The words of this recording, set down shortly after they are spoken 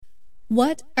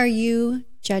What are you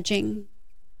judging?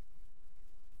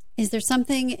 Is there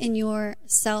something in your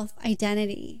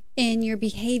self-identity, in your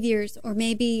behaviors, or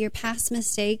maybe your past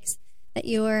mistakes that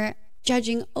you're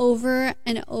judging over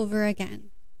and over again?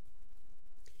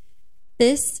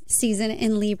 This season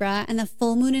in Libra and the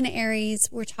full moon in Aries,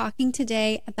 we're talking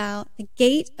today about the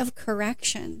gate of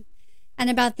correction and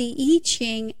about the I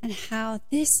Ching and how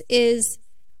this is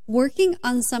working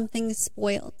on something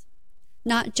spoiled.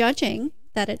 Not judging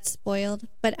that it's spoiled,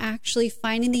 but actually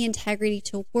finding the integrity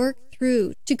to work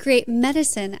through, to create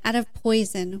medicine out of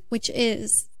poison, which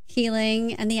is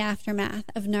healing and the aftermath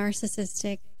of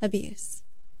narcissistic abuse.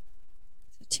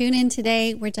 So tune in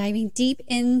today. We're diving deep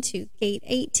into Gate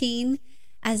 18,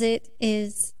 as it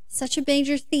is such a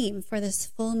major theme for this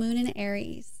full moon in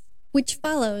Aries, which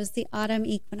follows the autumn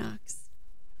equinox.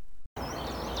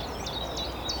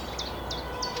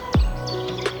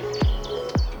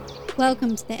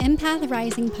 Welcome to the Empath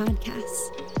Rising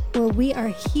podcast, where we are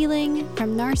healing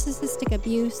from narcissistic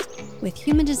abuse with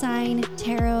human design,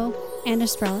 tarot, and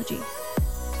astrology.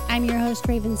 I'm your host,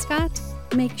 Raven Scott.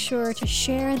 Make sure to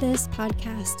share this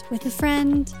podcast with a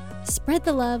friend, spread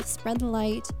the love, spread the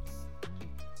light,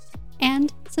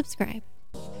 and subscribe.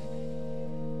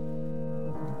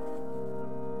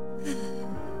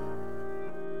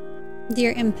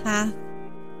 Dear Empath,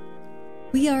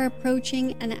 we are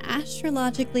approaching an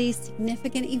astrologically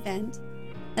significant event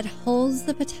that holds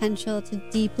the potential to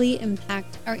deeply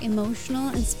impact our emotional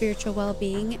and spiritual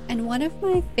well-being, and one of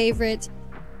my favorite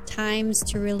times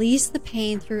to release the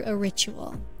pain through a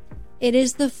ritual. It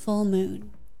is the full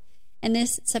moon. And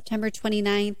this September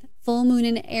 29th, full moon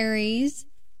in Aries,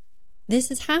 this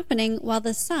is happening while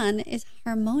the sun is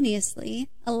harmoniously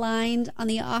aligned on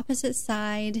the opposite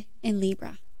side in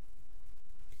Libra.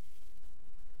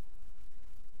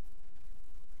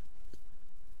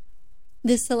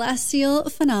 This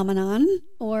celestial phenomenon,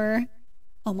 or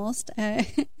almost,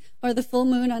 or the full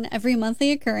moon on every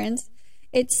monthly occurrence,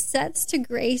 it sets to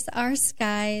grace our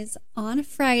skies on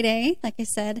Friday, like I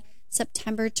said,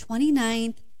 September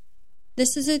 29th.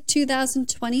 This is a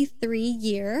 2023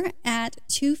 year at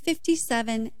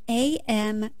 2:57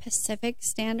 a.m. Pacific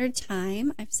Standard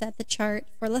Time. I've set the chart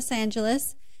for Los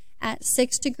Angeles at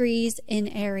 6 degrees in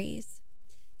Aries.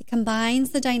 It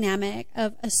combines the dynamic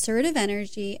of assertive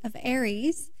energy of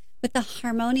Aries with the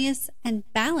harmonious and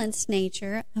balanced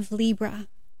nature of Libra.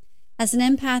 As an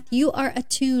empath, you are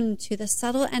attuned to the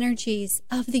subtle energies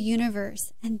of the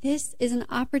universe, and this is an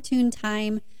opportune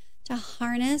time to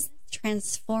harness the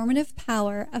transformative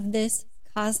power of this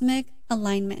cosmic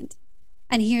alignment.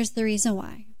 And here's the reason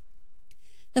why.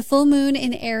 The full moon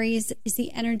in Aries is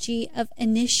the energy of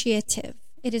initiative.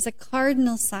 It is a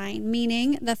cardinal sign,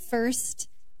 meaning the first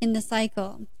in the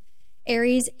cycle.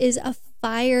 Aries is a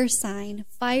fire sign,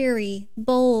 fiery,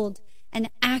 bold, and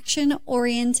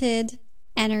action-oriented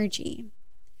energy.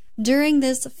 During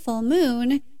this full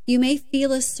moon, you may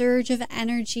feel a surge of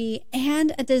energy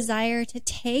and a desire to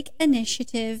take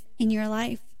initiative in your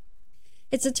life.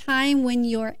 It's a time when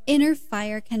your inner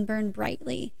fire can burn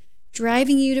brightly,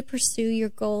 driving you to pursue your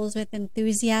goals with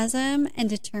enthusiasm and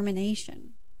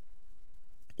determination.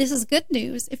 This is good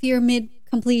news if you're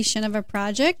mid-completion of a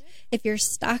project, if you're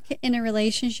stuck in a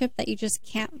relationship that you just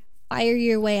can't fire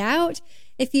your way out,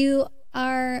 if you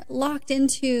are locked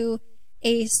into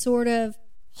a sort of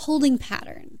holding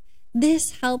pattern.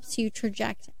 This helps you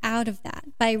traject out of that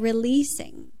by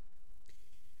releasing.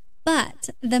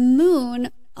 But the moon,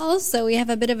 also, we have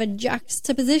a bit of a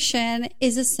juxtaposition,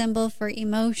 is a symbol for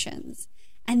emotions.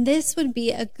 And this would be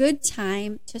a good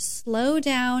time to slow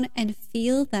down and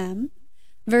feel them,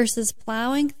 versus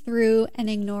plowing through and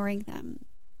ignoring them.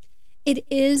 It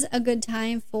is a good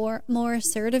time for more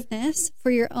assertiveness for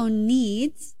your own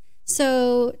needs.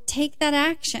 So take that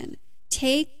action.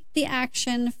 Take the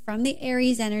action from the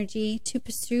Aries energy to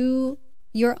pursue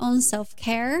your own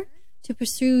self-care, to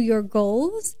pursue your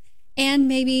goals, and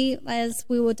maybe, as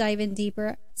we will dive in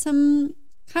deeper, some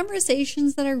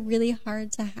conversations that are really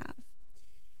hard to have.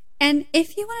 And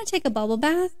if you want to take a bubble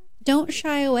bath, don't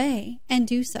shy away and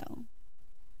do so.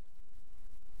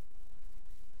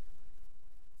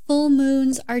 Full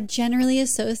moons are generally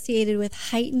associated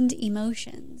with heightened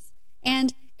emotions,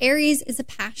 and Aries is a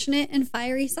passionate and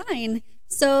fiery sign,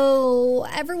 so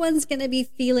everyone's going to be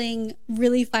feeling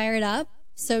really fired up.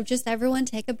 So just everyone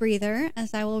take a breather,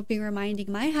 as I will be reminding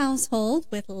my household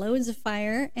with loads of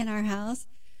fire in our house.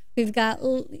 We've got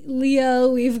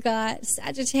Leo, we've got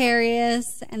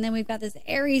Sagittarius, and then we've got this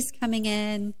Aries coming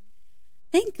in.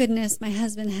 Thank goodness my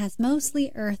husband has mostly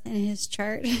earth in his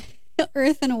chart,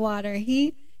 earth and water.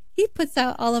 He puts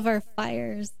out all of our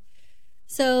fires.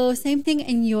 So same thing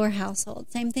in your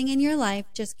household, same thing in your life.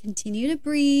 Just continue to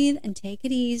breathe and take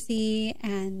it easy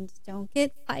and don't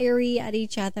get fiery at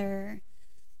each other.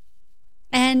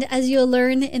 And as you'll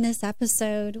learn in this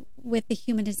episode with the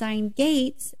human design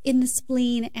gates in the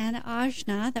spleen and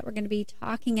ajna that we're going to be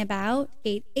talking about,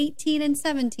 gate 18 and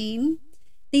 17,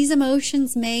 these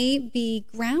emotions may be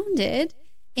grounded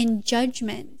in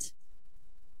judgment.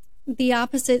 The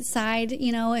opposite side,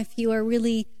 if you are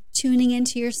really tuning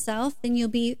into yourself, then you'll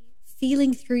be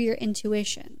feeling through your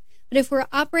intuition. But if we're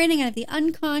operating out of the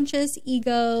unconscious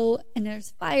ego and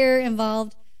there's fire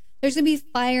involved, there's going to be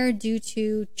fire due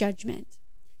to judgment.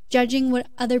 Judging what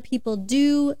other people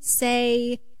do,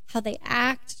 say, how they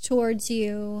act towards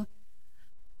you,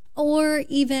 or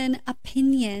even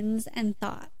opinions and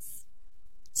thoughts.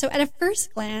 So at a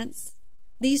first glance,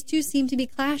 these two seem to be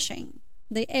clashing,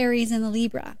 the Aries and the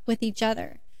Libra, with each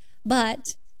other.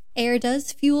 But air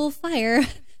does fuel fire,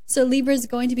 so Libra is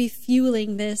going to be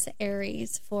fueling this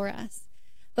Aries for us.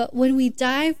 But when we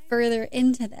dive further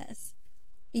into this,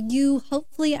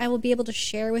 hopefully I will be able to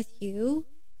share with you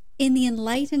in the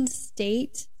enlightened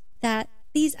state that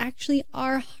these actually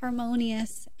are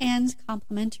harmonious and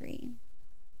complementary.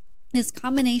 This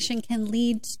combination can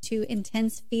lead to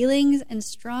intense feelings and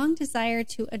strong desire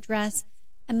to address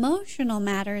emotional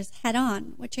matters head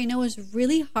on, which I know is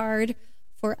really hard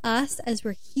for us as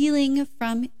we're healing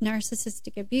from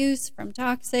narcissistic abuse, from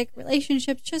toxic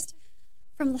relationships, just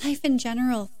from life in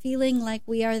general, feeling like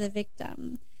we are the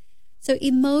victim. So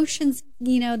emotions,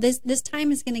 this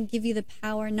time is going to give you the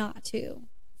power not to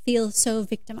feel so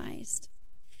victimized.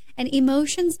 And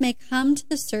emotions may come to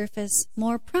the surface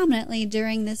more prominently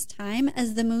during this time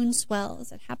as the moon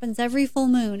swells. It happens every full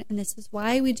moon, and this is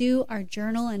why we do our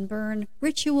journal and burn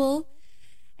ritual.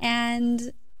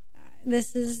 And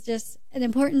this is just an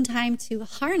important time to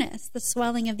harness the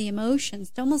swelling of the emotions,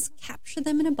 to almost capture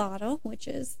them in a bottle, which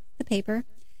is the paper,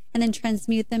 and then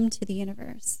transmute them to the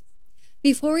universe.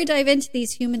 Before we dive into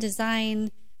these human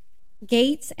design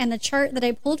gates and the chart that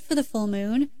I pulled for the full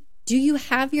moon, do you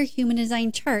have your human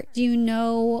design chart? Do you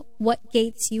know what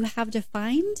gates you have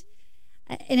defined?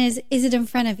 And is it in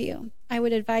front of you? I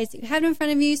would advise that you have it in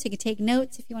front of you so you can take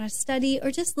notes if you want to study, or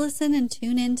just listen and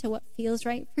tune in to what feels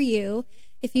right for you.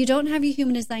 If you don't have your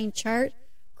human design chart,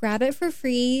 grab it for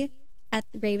free at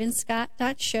the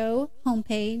ravenscott.show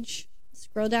homepage.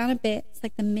 Scroll down a bit. It's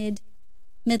like the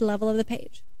mid-level of the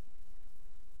page.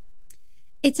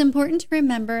 It's important to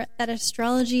remember that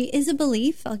astrology is a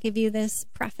belief. I'll give you this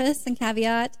preface and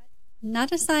caveat.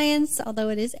 Not a science, although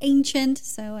it is ancient.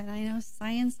 And I know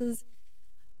science is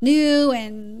new,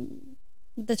 and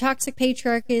the toxic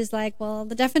patriarch is like, well,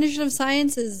 the definition of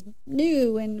science is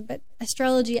new, but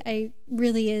astrology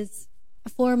really is a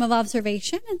form of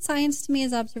observation, and science to me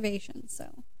is observation.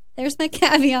 So there's my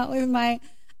caveat with I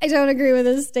don't agree with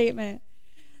this statement.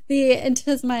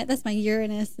 That's my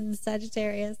Uranus and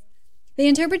Sagittarius. The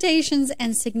interpretations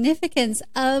and significance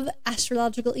of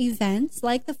astrological events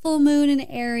like the full moon in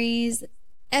Aries,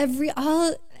 every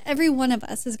one of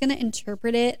us is going to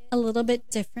interpret it a little bit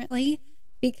differently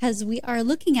because we are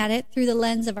looking at it through the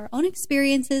lens of our own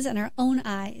experiences and our own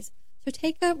eyes. So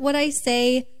take what I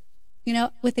say,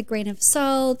 with a grain of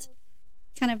salt,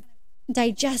 kind of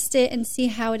digest it and see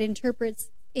how it interprets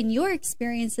in your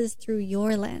experiences through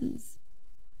your lens.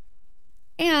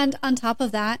 And on top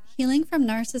of that, healing from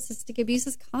narcissistic abuse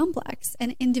is complex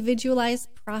and individualized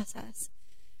process.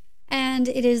 And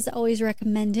it is always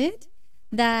recommended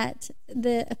that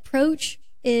the approach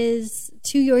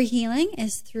to your healing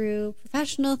is through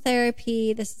professional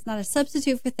therapy. This is not a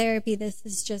substitute for therapy. This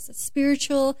is just a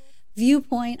spiritual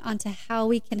viewpoint onto how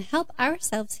we can help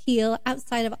ourselves heal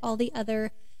outside of all the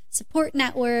other support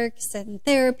networks and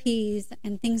therapies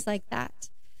and things like that.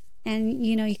 And,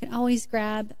 you can always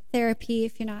grab therapy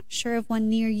if you're not sure of one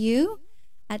near you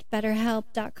at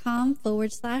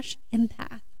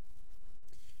betterhelp.com/empath.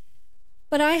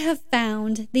 But I have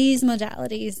found these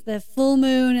modalities, the full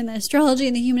moon and the astrology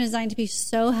and the human design, to be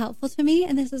so helpful to me,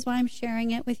 and this is why I'm sharing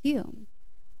it with you.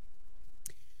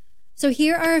 So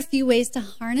here are a few ways to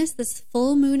harness this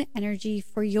full moon energy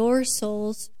for your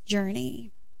soul's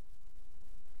journey.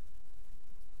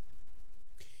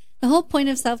 The whole point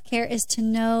of self-care is to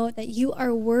know that you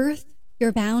are worth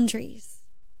your boundaries.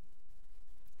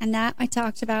 And that I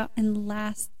talked about in the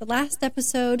last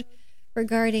episode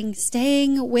regarding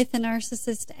staying with a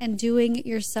narcissist and doing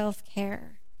your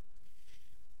self-care.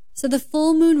 So the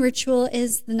full moon ritual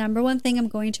is the number one thing I'm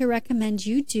going to recommend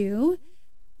you do.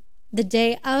 The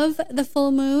day of the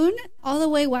full moon, all the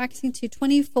way waxing to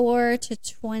 24 to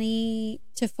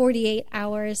 48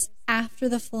 hours after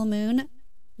the full moon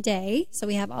day. So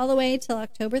we have all the way till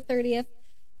October 30th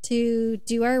to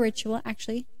do our ritual,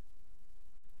 actually,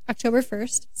 October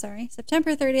 1st,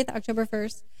 September 30th, October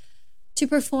 1st, to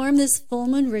perform this full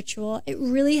moon ritual. It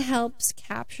really helps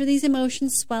capture these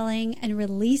emotions swelling and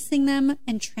releasing them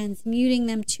and transmuting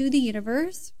them to the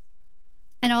universe.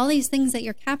 And all these things that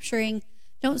you're capturing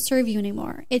don't serve you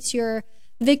anymore. It's your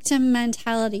victim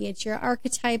mentality. It's your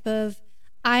archetype of,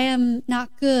 I am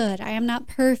not good, I am not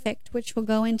perfect, which we'll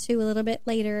go into a little bit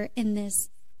later in this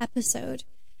episode.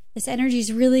 This energy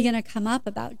is really going to come up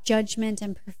about judgment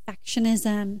and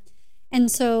perfectionism. And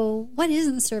so what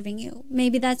isn't serving you?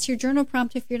 Maybe that's your journal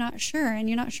prompt if you're not sure, and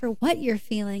you're not sure what you're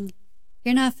feeling.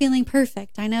 You're not feeling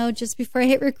perfect. I know just before I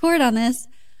hit record on this,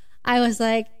 I was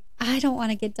like, I don't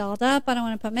want to get dolled up. I don't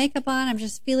want to put makeup on. I'm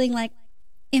just feeling like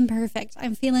imperfect.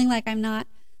 I'm feeling like I'm not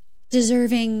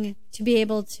deserving to be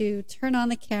able to turn on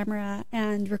the camera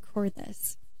and record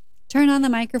this. Turn on the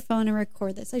microphone and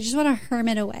record this. I just want to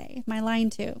hermit away, my line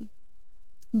 2.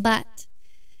 But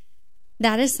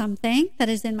that is something that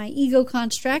is in my ego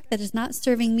construct that is not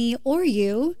serving me or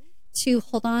you to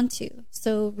hold on to.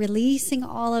 So releasing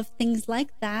all of things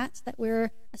like that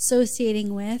we're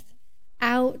associating with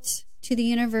out to the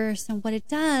universe. And what it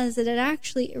does is it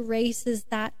actually erases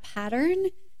that pattern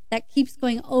that keeps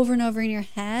going over and over in your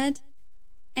head,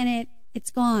 and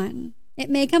it's gone. It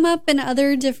may come up in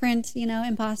other different,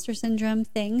 imposter syndrome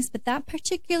things, but that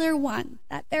particular one,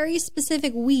 that very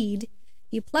specific weed,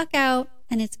 you pluck out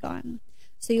and it's gone.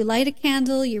 So you light a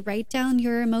candle, you write down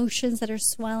your emotions that are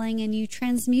swelling, and you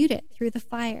transmute it through the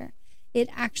fire. It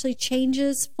actually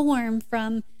changes form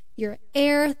from your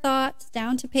air thoughts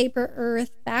down to paper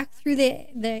earth, back through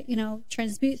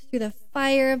transmutes through the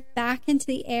fire, back into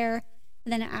the air.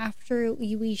 And then after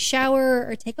we shower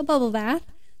or take a bubble bath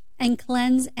and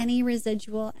cleanse any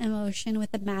residual emotion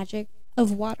with the magic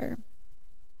of water.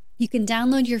 You can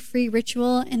download your free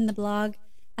ritual in the blog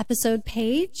episode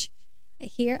page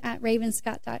here at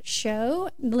ravenscott.show.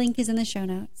 The link is in the show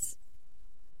notes.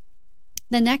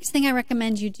 The next thing I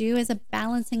recommend you do is a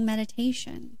balancing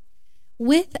meditation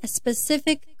with a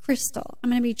specific crystal. I'm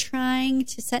going to be trying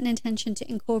to set an intention to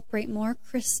incorporate more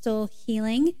crystal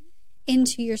healing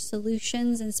into your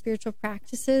solutions and spiritual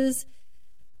practices.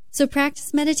 So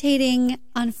practice meditating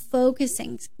on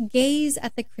focusing. Gaze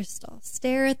at the crystal.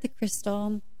 Stare at the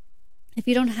crystal. If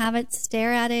you don't have it,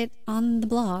 stare at it on the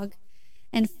blog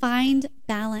and find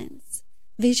balance.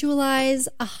 Visualize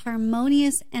a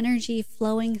harmonious energy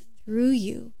flowing through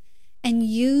you, and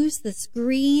use this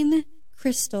green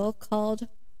crystal called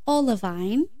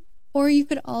olivine, or you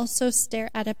could also stare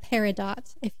at a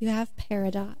peridot if you have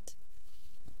peridot.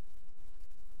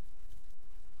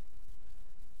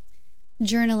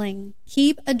 Journaling.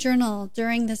 Keep a journal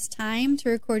during this time to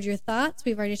record your thoughts.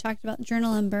 We've already talked about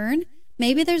journal and burn.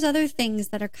 Maybe there's other things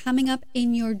that are coming up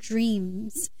in your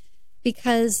dreams,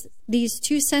 because these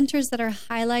two centers that are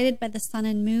highlighted by the sun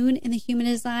and moon in the human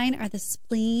design are the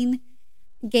spleen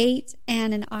gate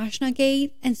and an Ashna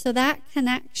gate. And so that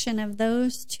connection of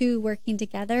those two working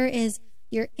together is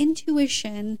your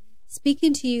intuition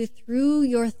speaking to you through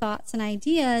your thoughts and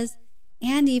ideas,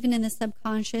 and even in the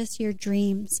subconscious, your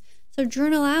dreams. So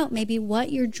journal out maybe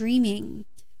what you're dreaming,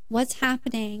 what's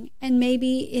happening, and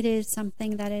maybe it is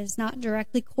something that is not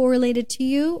directly correlated to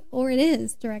you, or it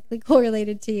is directly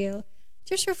correlated to you.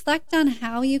 Just reflect on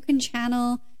how you can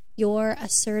channel your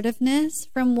assertiveness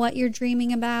from what you're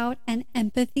dreaming about and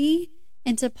empathy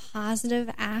into positive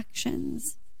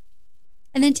actions.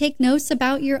 And then take notes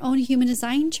about your own human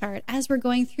design chart. As we're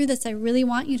going through this, I really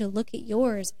want you to look at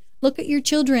yours, look at your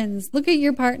children's, look at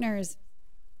your partner's,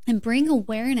 and bring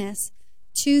awareness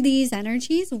to these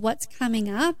energies, what's coming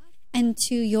up, and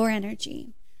to your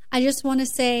energy. I just want to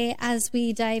say, as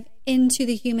we dive into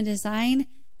the human design,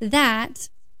 that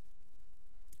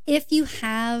if you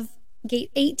have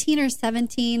gate 18 or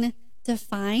 17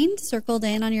 defined, circled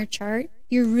in on your chart,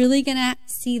 you're really going to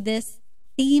see this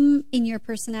theme in your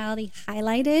personality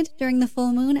highlighted during the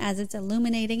full moon as it's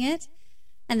illuminating it,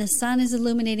 and the sun is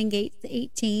illuminating gate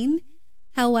 18.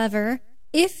 However,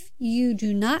 if you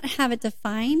do not have it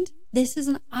defined, this is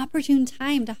an opportune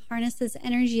time to harness this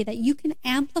energy that you can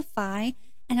amplify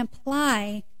and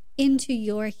apply into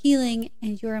your healing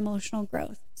and your emotional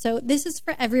growth. So this is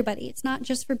for everybody. It's not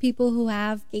just for people who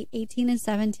have gate 18 and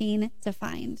 17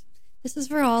 defined. This is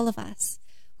for all of us.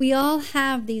 We all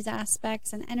have these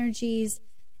aspects and energies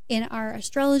in our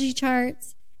astrology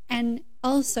charts, and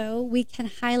also we can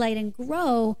highlight and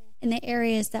grow in the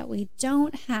areas that we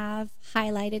don't have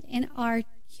highlighted in our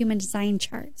human design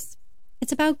charts.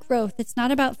 It's about growth. It's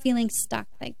not about feeling stuck,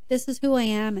 like this is who I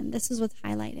am and this is what's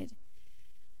highlighted.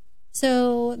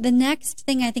 So the next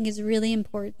thing I think is really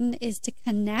important is to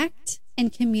connect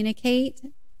and communicate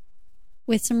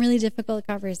with some really difficult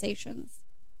conversations.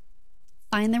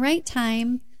 Find the right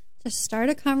time to start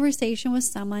a conversation with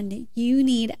someone that you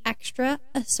need extra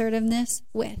assertiveness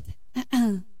with,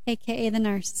 aka the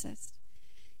narcissist.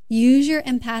 Use your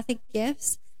empathic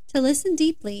gifts to listen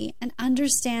deeply and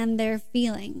understand their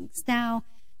feelings. Now,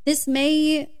 this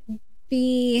may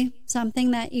be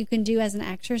something that you can do as an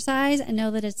exercise and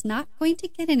know that it's not going to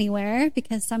get anywhere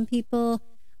because some people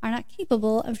are not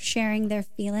capable of sharing their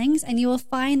feelings, and you will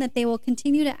find that they will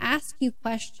continue to ask you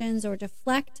questions or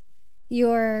deflect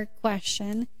your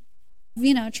question,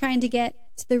 trying to get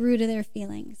to the root of their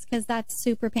feelings because that's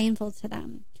super painful to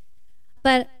them.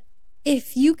 But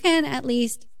if you can at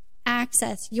least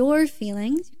access your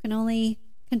feelings, you can only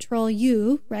control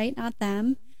you, right? Not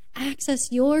them.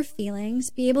 Access your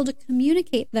feelings, be able to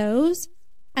communicate those.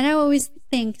 And I always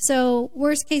think, so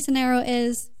worst case scenario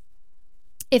is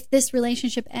if this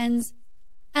relationship ends,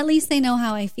 at least they know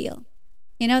how I feel.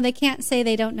 They can't say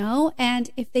they don't know. And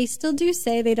if they still do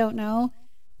say they don't know,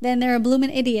 then they're a bloomin'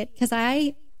 idiot because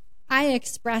I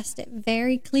expressed it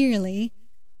very clearly,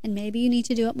 and maybe you need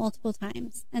to do it multiple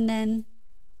times. And then,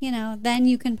 then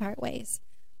you can part ways.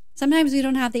 Sometimes we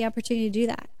don't have the opportunity to do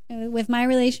that. With my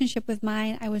relationship with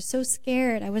mine, I was so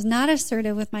scared. I was not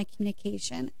assertive with my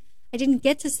communication. I didn't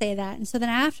get to say that. And so then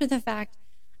after the fact,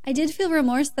 I did feel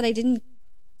remorse that I didn't,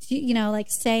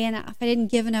 say enough. I didn't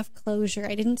give enough closure.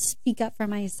 I didn't speak up for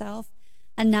myself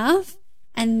enough.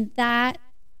 And that,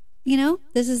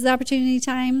 this is the opportunity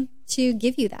time to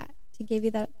give you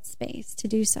that space to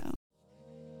do so.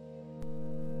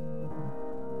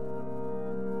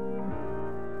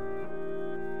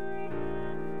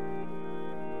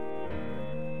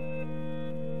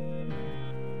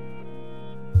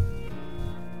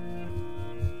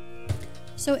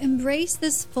 So embrace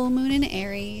this full moon in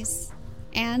Aries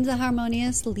and the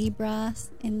harmonious Libra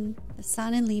in the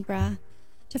sun in Libra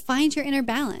to find your inner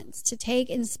balance, to take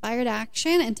inspired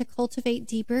action, and to cultivate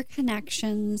deeper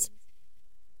connections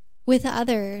with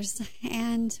others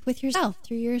and with yourself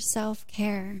through your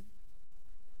self-care.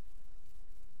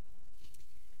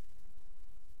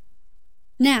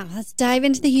 Now, let's dive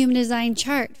into the human design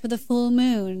chart for the full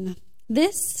moon.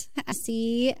 This I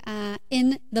see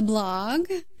in the blog.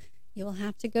 You will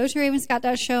have to go to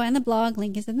ravenscott.show and the blog,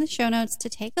 link is in the show notes, to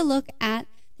take a look at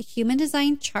the human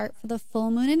design chart for the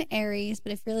full moon in Aries.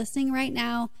 But if you're listening right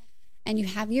now and you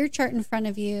have your chart in front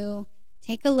of you,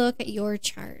 take a look at your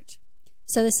chart.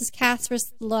 So this is cast for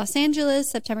Los Angeles,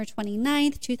 September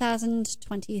 29th,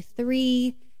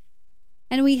 2023.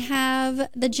 And we have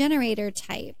the generator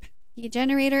type. The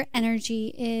generator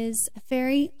energy is a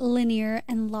very linear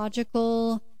and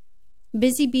logical,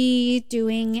 busy bee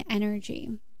doing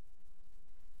energy.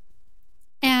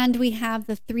 And we have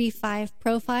the 3-5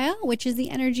 profile, which is the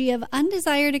energy of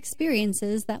undesired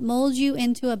experiences that mold you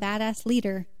into a badass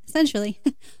leader, essentially,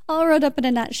 all rolled up in a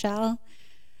nutshell.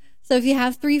 So if you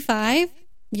have 3-5,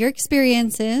 your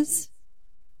experiences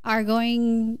are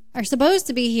supposed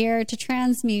to be here to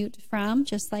transmute from,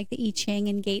 just like the I Ching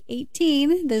in gate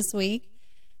 18 this week,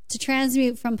 to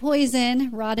transmute from poison,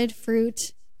 rotted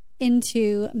fruit,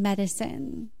 into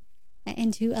medicine,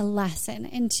 into a lesson,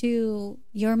 into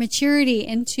your maturity,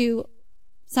 into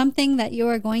something that you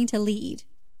are going to lead.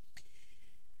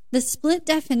 The split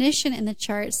definition in the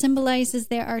chart symbolizes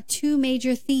there are two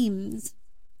major themes.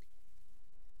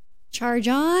 Charge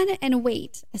on and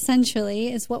wait,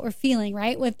 essentially, is what we're feeling,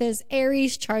 right? With this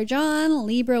Aries charge on,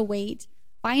 Libra wait,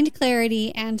 find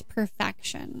clarity and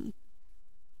perfection.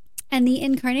 And the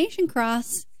incarnation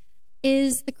cross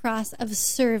is the cross of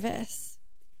service.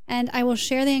 And I will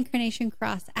share the incarnation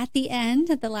cross at the end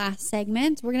of the last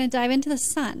segment. We're going to dive into the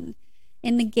sun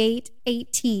in the gate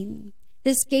 18.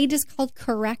 This gate is called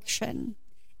correction.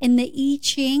 In the I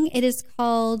Ching, it is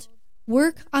called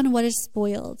work on what is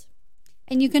spoiled.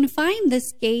 And you can find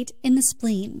this gate in the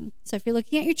spleen. So if you're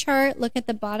looking at your chart, look at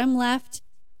the bottom left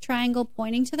triangle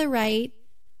pointing to the right.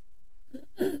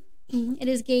 It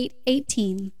is gate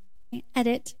 18.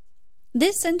 Edit.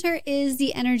 This center is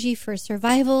the energy for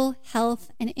survival,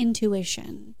 health, and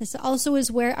intuition. This also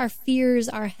is where our fears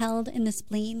are held in the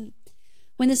spleen.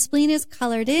 When the spleen is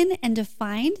colored in and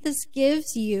defined, this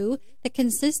gives you the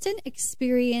consistent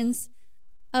experience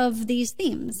of these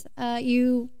themes.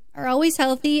 You are always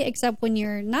healthy, except when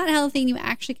you're not healthy and you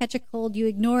actually catch a cold, you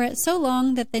ignore it so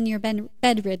long that then you're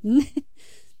bedridden.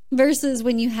 Versus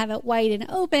when you have it white and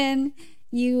open,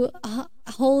 you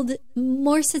hold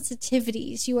more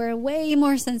sensitivities. You are way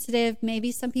more sensitive. Maybe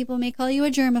some people may call you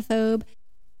a germaphobe.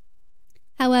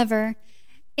 However,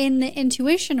 in the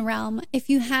intuition realm, if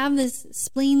you have this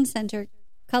spleen center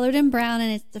colored in brown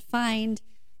and it's defined,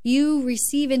 you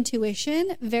receive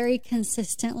intuition very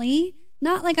consistently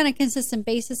not like on a consistent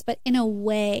basis, but in a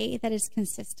way that is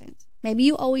consistent. Maybe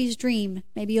you always dream.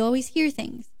 Maybe you always hear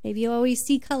things. Maybe you always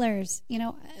see colors.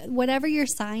 Whatever your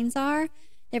signs are,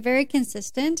 they're very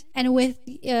consistent. And with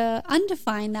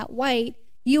undefined, that white,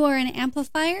 you are an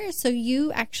amplifier. So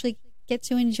you actually get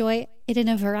to enjoy it in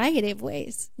a variety of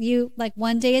ways.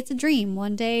 One day it's a dream.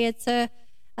 One day it's a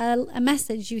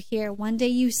message you hear. One day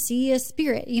you see a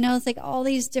spirit. It's like all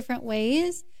these different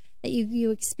ways that you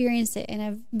experience it in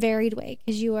a varied way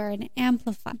because you are an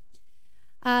amplifier.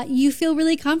 You feel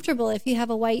really comfortable if you have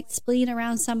a white spleen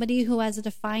around somebody who has a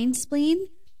defined spleen,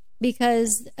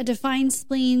 because a defined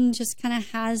spleen just kind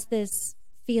of has this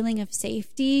feeling of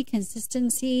safety,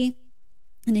 consistency.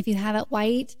 And if you have it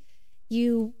white,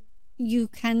 you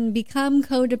can become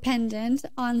codependent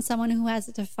on someone who has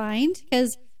it defined,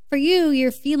 because for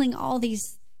you're feeling all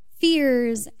these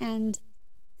fears and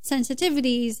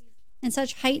sensitivities in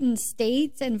such heightened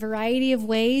states and variety of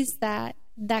ways that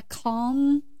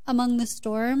calm among the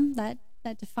storm, that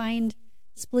defined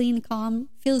spleen calm,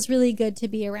 feels really good to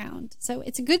be around. So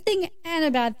it's a good thing and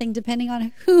a bad thing depending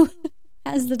on who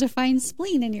has the defined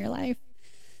spleen in your life.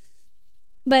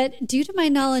 But due to my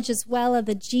knowledge as well of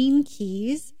the gene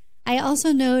keys, I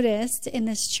also noticed in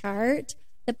this chart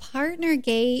the partner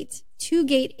gate to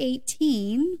gate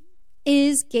 18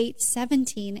 is gate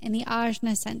 17 in the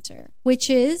Ajna Center, which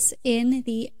is in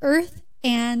the Earth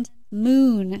and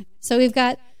Moon. So we've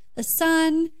got the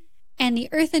Sun and the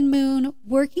Earth and Moon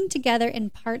working together in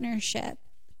partnership.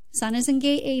 Sun is in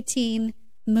gate 18,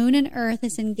 Moon and Earth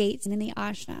is in gates in the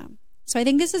Ajna. So I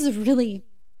think this is a really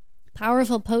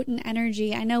powerful, potent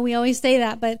energy. I know we always say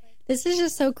that, but this is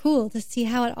just so cool to see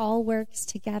how it all works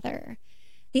together.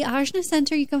 The Ajna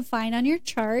Center you can find on your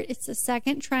chart. It's the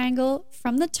second triangle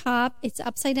from the top. It's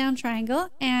upside down triangle,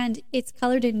 and it's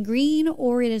colored in green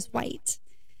or it is white.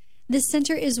 This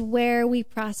center is where we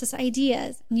process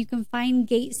ideas, and you can find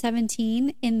gate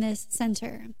 17 in this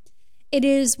center. It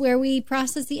is where we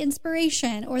process the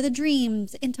inspiration or the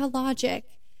dreams into logic,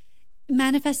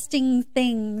 manifesting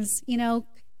things,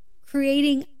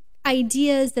 creating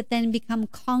ideas that then become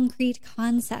concrete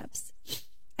concepts.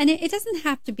 And it doesn't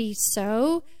have to be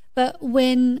so, but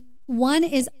when one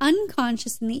is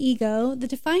unconscious in the ego, the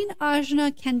defined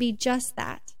ajna can be just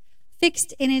that,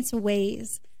 fixed in its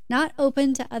ways, not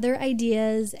open to other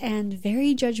ideas, and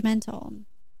very judgmental.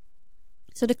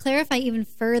 So to clarify even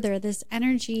further this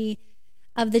energy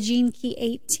of the gene key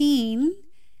 18,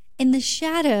 in the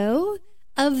shadow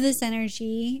of this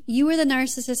energy, you or the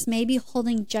narcissist may be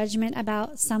holding judgment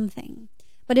about something.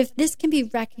 But if this can be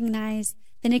recognized,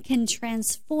 then it can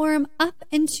transform up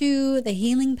into the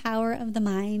healing power of the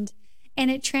mind, and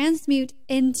it transmute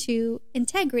into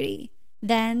integrity,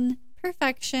 then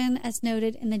perfection, as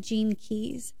noted in the gene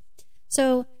keys.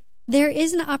 So there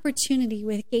is an opportunity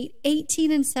with gate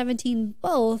 18 and 17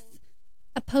 both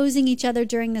opposing each other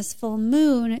during this full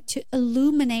moon to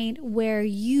illuminate where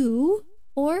you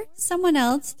or someone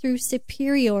else through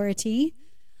superiority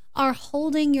are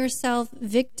holding yourself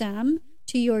victim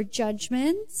to your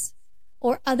judgments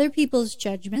or other people's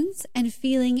judgments and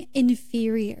feeling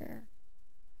inferior.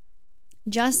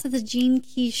 Just as the gene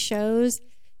key shows,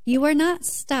 you are not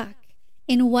stuck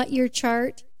in what your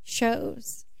chart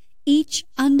shows. Each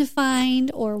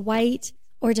undefined or white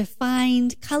or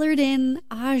defined, colored in,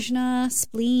 ajna,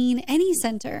 spleen, any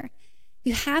center,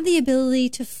 you have the ability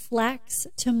to flex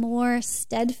to more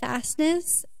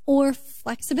steadfastness or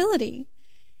flexibility.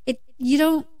 You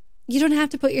don't have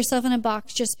to put yourself in a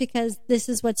box just because this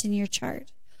is what's in your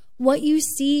chart. What you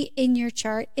see in your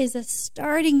chart is a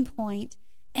starting point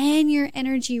and your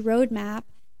energy roadmap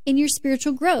in your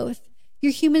spiritual growth.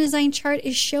 Your human design chart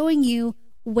is showing you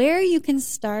where you can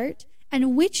start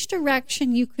and which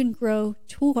direction you can grow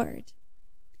toward.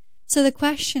 So the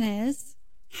question is,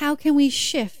 how can we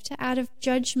shift out of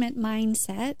judgment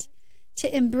mindset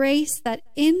to embrace that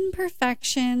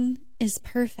imperfection is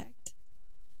perfect?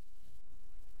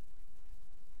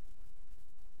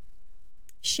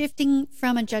 Shifting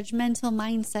from a judgmental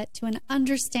mindset to an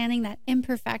understanding that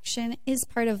imperfection is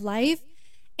part of life,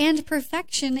 and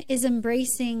perfection is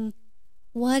embracing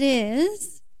what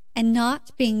is and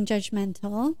not being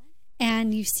judgmental.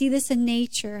 And you see this in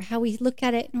nature, how we look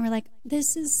at it and we're like,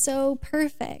 this is so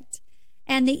perfect.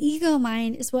 And the ego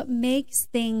mind is what makes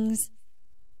things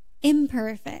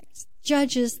imperfect,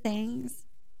 judges things,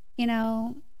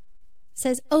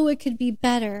 says, oh, it could be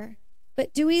better.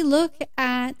 But do we look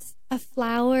at a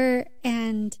flower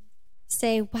and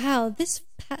say, wow, this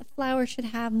flower should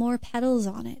have more petals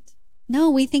on it? No,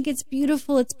 we think it's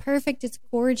beautiful, it's perfect, it's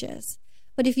gorgeous.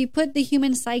 But if you put the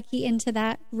human psyche into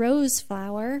that rose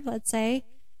flower, let's say,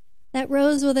 that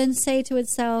rose will then say to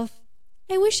itself,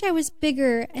 I wish I was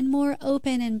bigger and more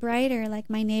open and brighter like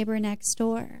my neighbor next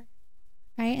door,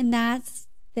 right? And that's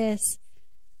this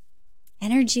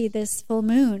energy, this full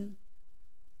moon.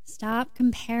 Stop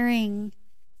comparing.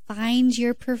 Find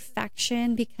your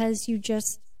perfection because you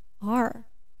just are.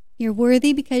 You're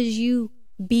worthy because you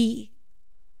be.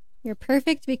 You're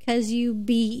perfect because you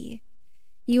be.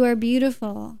 You are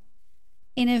beautiful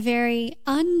in a very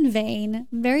unvain,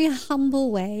 very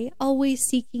humble way, always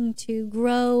seeking to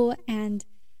grow and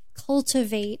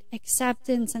cultivate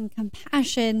acceptance and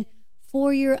compassion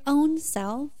for your own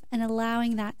self and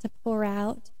allowing that to pour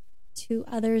out to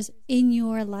others in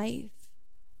your life.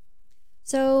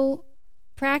 So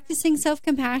practicing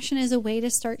self-compassion is a way to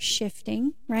start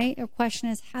shifting, right? Our question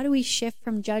is, how do we shift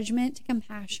from judgment to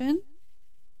compassion?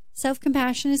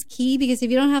 Self-compassion is key because if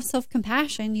you don't have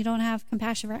self-compassion, you don't have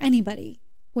compassion for anybody,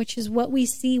 which is what we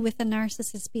see with the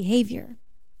narcissist behavior.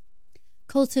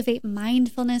 Cultivate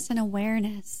mindfulness and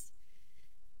awareness.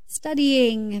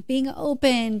 Studying, being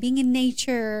open, being in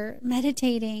nature,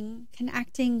 meditating,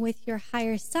 connecting with your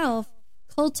higher self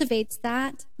cultivates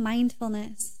that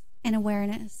mindfulness and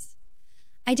awareness.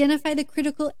 Identify the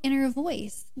critical inner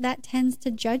voice that tends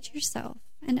to judge yourself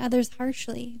and others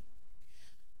harshly.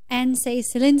 And say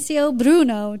silencio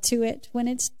Bruno to it when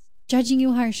it's judging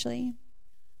you harshly.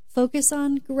 Focus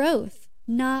on growth,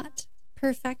 not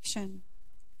perfection.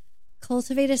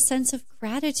 Cultivate a sense of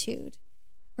gratitude.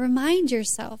 Remind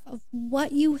yourself of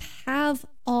what you have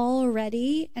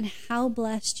already and how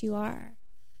blessed you are.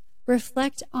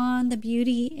 Reflect on the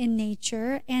beauty in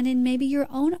nature and in maybe your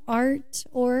own art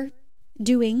or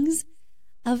doings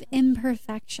of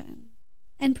imperfection.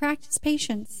 And practice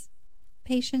patience.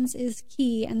 Patience is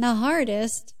key and the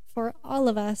hardest for all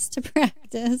of us to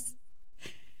practice.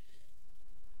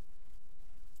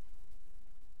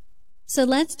 So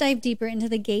let's dive deeper into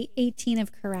the gate 18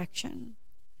 of correction.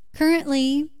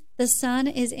 Currently, the sun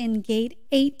is in gate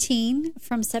 18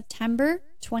 from September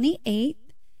 28th,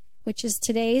 which is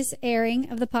today's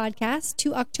airing of the podcast,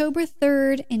 to October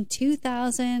 3rd in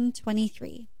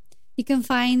 2023. You can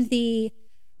find the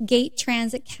gate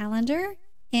transit calendar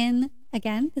in,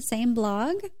 again, the same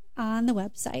blog on the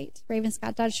website,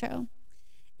 ravenscott.show.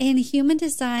 In human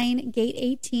design, gate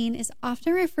 18 is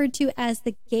often referred to as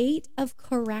the gate of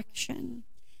correction,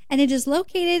 and it is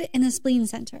located in the spleen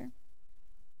center.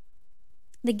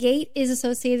 The gate is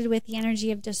associated with the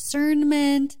energy of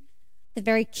discernment, the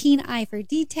very keen eye for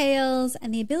details,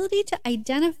 and the ability to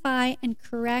identify and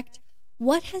correct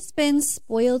what has been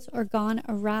spoiled or gone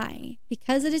awry,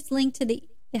 because it is linked to the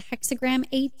hexagram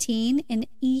 18 in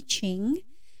I Ching,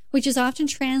 which is often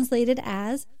translated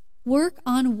as work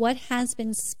on what has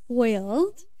been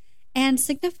spoiled, and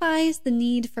signifies the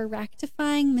need for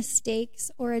rectifying mistakes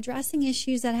or addressing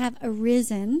issues that have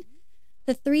arisen.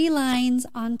 The 3 lines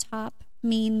on top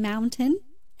mean mountain,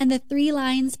 and the 3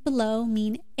 lines below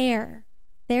mean air.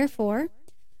 Therefore,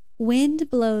 wind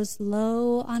blows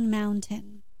low on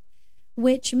mountain,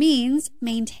 which means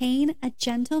maintain a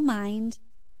gentle mind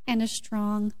and a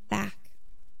strong back.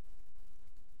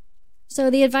 So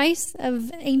the advice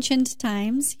of ancient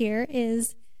times here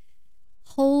is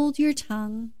hold your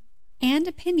tongue and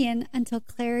opinion until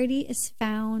clarity is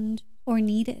found or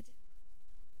needed.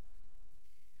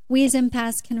 We as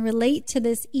empaths can relate to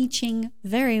this I Ching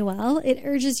very well. It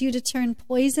urges you to turn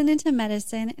poison into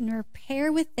medicine and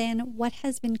repair within what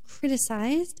has been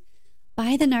criticized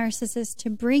by the narcissist to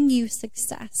bring you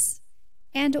success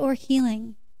and or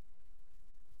healing.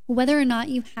 Whether or not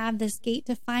you have this gate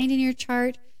defined in your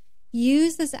chart,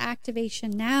 use this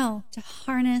activation now to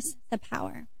harness the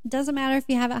power. It doesn't matter if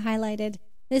you have it highlighted.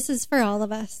 This is for all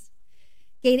of us.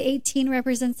 Gate 18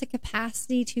 represents the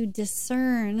capacity to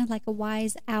discern, like a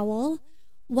wise owl,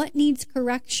 what needs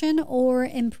correction or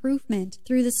improvement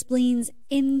through the spleen's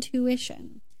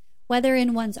intuition, whether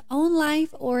in one's own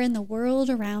life or in the world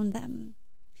around them.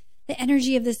 The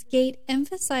energy of this gate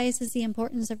emphasizes the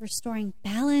importance of restoring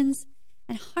balance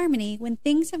and harmony when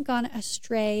things have gone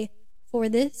astray for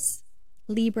this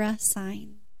Libra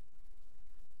sign.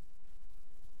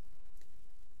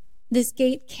 This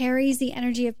gate carries the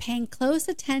energy of paying close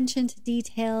attention to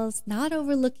details, not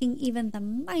overlooking even the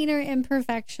minor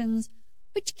imperfections,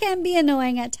 which can be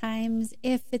annoying at times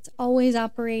if it's always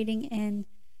operating in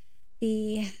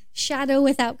the shadow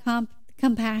without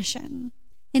compassion.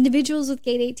 Individuals with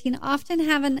gate 18 often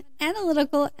have an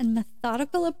analytical and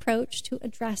methodical approach to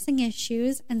addressing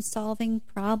issues and solving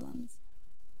problems.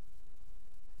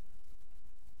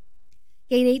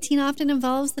 Gate 18 often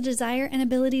involves the desire and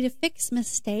ability to fix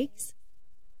mistakes,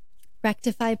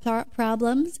 rectify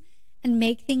problems, and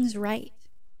make things right.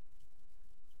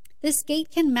 This gate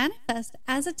can manifest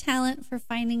as a talent for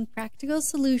finding practical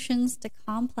solutions to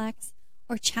complex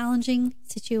or challenging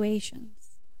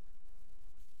situations.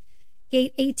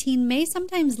 Gate 18 may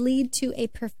sometimes lead to a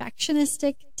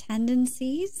perfectionistic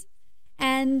tendencies,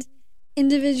 and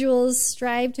individuals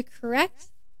strive to correct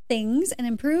things and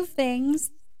improve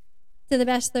things to the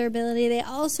best of their ability. They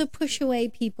also push away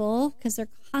people because they're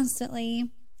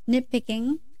constantly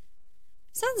nitpicking.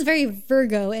 Sounds very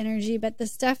Virgo energy, but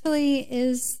this definitely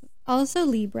is also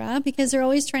Libra because they're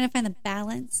always trying to find the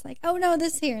balance. Like, oh no,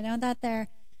 this here, no, that there.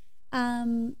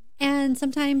 And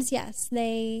sometimes, yes,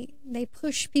 they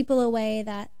push people away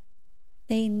that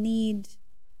they need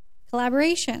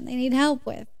collaboration, they need help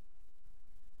with.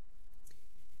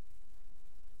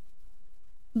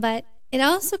 But it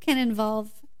also can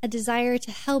involve a desire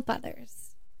to help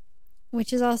others,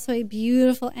 which is also a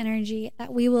beautiful energy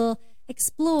that we will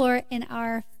explore in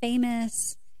our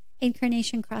famous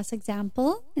incarnation cross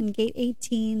example in Gate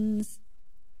 18's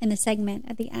in the segment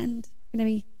at the end. We're going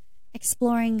to be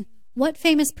exploring what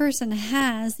famous person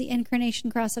has the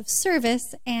incarnation cross of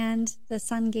service and the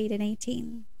sun gate in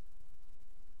 18.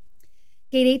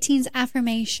 Gate 18's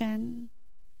affirmation: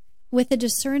 with a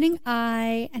discerning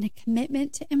eye and a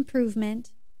commitment to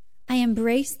improvement, I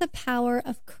embrace the power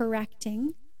of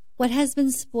correcting what has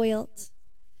been spoilt,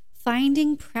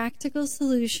 finding practical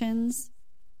solutions,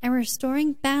 and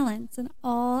restoring balance in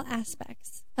all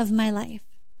aspects of my life.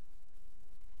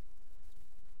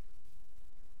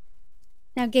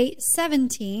 Now, Gate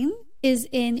 17 is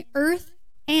in Earth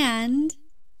and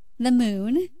the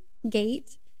Moon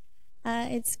gate.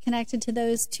 It's connected to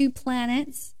those two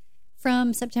planets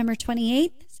from September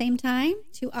 28th, same time,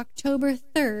 to October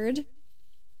 3rd.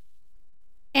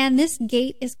 And this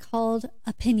gate is called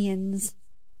opinions.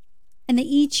 And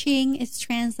the I Ching is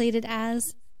translated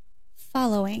as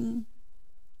following.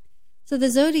 So the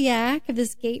zodiac of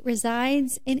this gate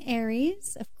resides in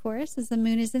Aries, of course, as the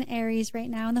moon is in Aries right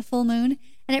now in the full moon,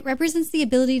 and it represents the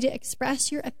ability to express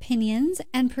your opinions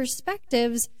and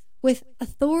perspectives with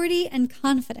authority and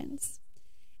confidence.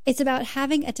 It's about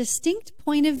having a distinct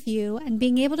point of view and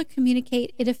being able to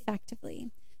communicate it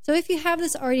effectively. So if you have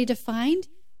this already defined,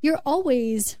 you're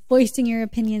always voicing your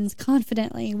opinions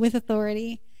confidently with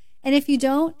authority. And if you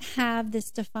don't have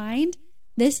this defined,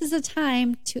 this is a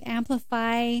time to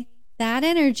amplify that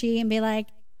energy and be like,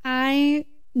 I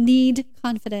need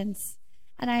confidence.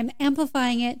 And I'm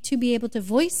amplifying it to be able to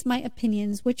voice my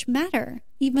opinions, which matter,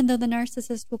 even though the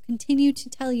narcissist will continue to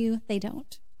tell you they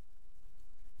don't.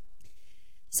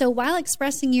 So while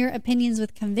expressing your opinions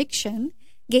with conviction,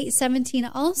 Gate 17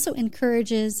 also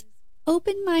encourages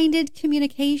open-minded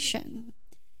communication.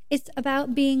 It's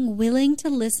about being willing to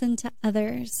listen to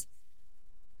others'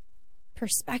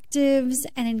 perspectives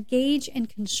and engage in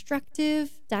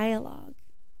constructive dialogue.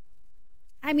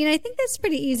 I mean, I think that's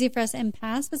pretty easy for us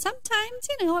empaths, but sometimes,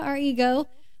 our ego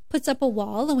puts up a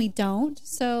wall and we don't.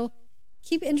 So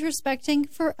keep introspecting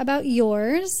about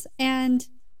yours, and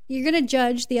you're going to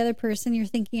judge the other person you're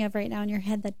thinking of right now in your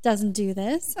head that doesn't do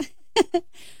this.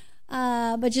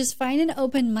 But just find an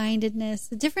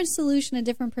open-mindedness, a different solution, a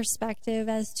different perspective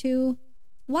as to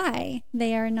why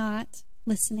they are not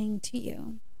listening to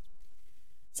you.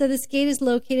 So this gate is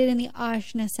located in the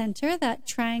Ajna center, that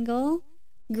triangle,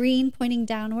 green pointing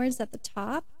downwards at the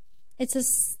top.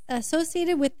 It's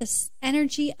associated with this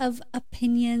energy of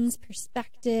opinions,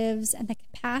 perspectives, and the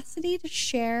capacity to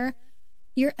share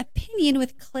your opinion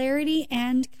with clarity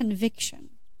and conviction.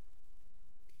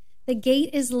 The gate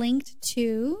is linked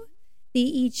to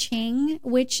the I Ching,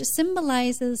 which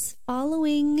symbolizes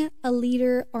following a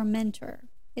leader or mentor.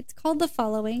 It's called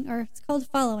following,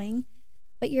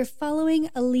 but you're following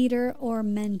a leader or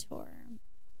mentor.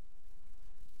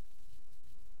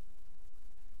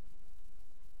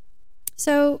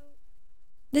 So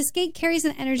this gate carries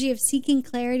an energy of seeking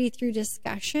clarity through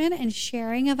discussion and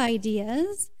sharing of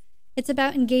ideas. It's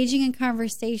about engaging in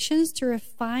conversations to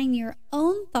refine your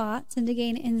own thoughts and to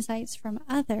gain insights from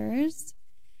others.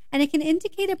 And it can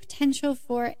indicate a potential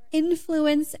for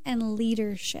influence and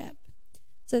leadership.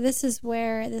 So this is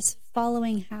where this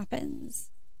following happens.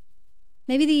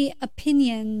 Maybe the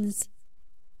opinions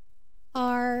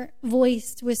are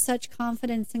voiced with such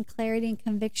confidence and clarity and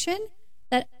conviction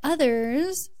that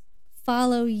others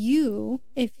follow you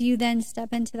if you then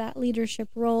step into that leadership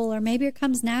role, or maybe it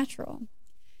comes natural.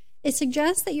 It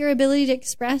suggests that your ability to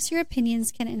express your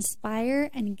opinions can inspire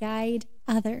and guide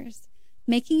others,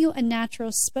 making you a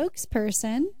natural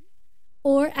spokesperson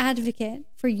or advocate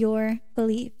for your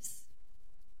beliefs.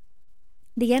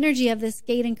 The energy of this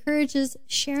gate encourages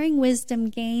sharing wisdom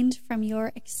gained from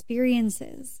your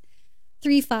experiences.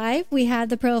 3-5, we had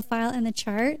the profile in the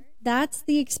chart. That's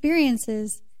the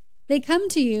experiences. They come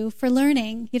to you for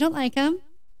learning. You don't like them,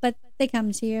 but they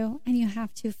come to you, and you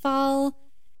have to fall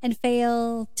and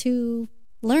fail to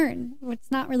learn.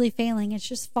 It's not really failing, it's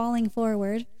just falling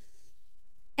forward.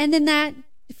 And then that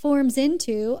forms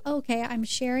into, okay, I'm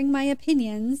sharing my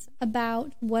opinions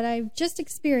about what I've just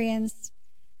experienced.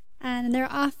 And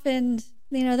they're often,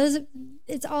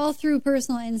 it's all through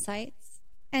personal insights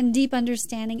and deep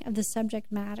understanding of the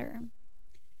subject matter.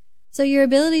 So your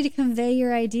ability to convey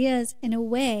your ideas in a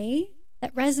way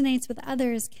that resonates with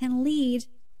others can lead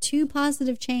to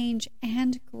positive change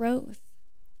and growth.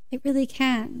 It really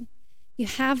can. You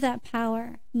have that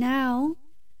power. Now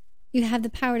you have the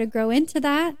power to grow into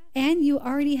that, and you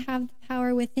already have the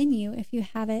power within you if you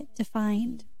have it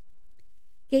defined.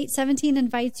 Gate 17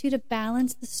 invites you to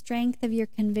balance the strength of your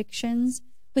convictions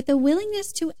with a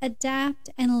willingness to adapt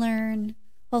and learn.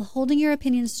 While holding your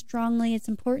opinions strongly, it's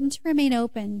important to remain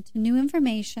open to new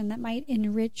information that might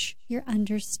enrich your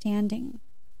understanding.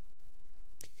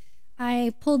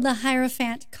 I pulled the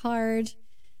Hierophant card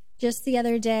just the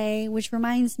other day, which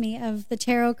reminds me of the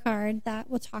tarot card that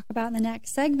we'll talk about in the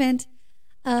next segment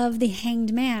of the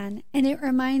Hanged Man. And it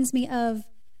reminds me of,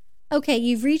 okay,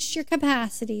 you've reached your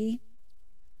capacity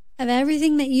of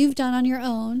everything that you've done on your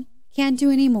own, can't do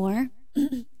anymore.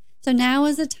 So now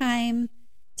is the time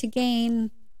to gain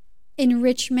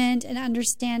enrichment and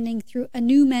understanding through a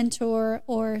new mentor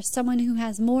or someone who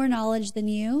has more knowledge than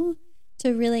you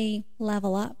to really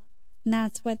level up. And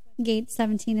that's what Gate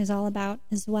 17 is all about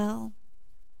as well.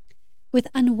 With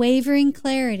unwavering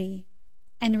clarity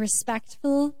and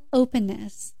respectful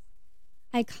openness,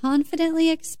 I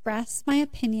confidently express my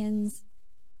opinions,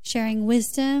 sharing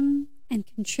wisdom and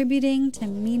contributing to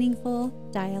meaningful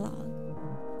dialogue.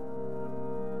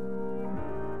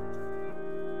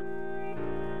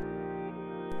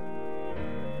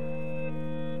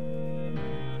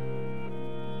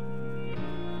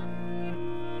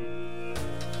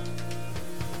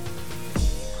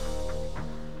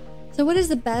 So what is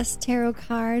the best tarot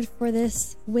card for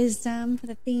this wisdom, for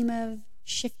the theme of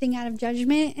shifting out of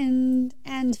judgment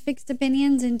and fixed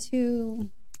opinions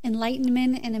into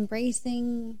enlightenment and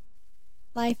embracing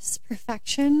life's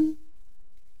perfection?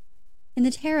 In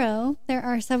the tarot, there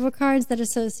are several cards that are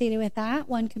associated with that.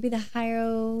 One could be the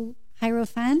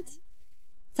Hierophant,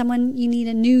 someone you need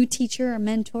a new teacher or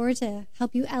mentor to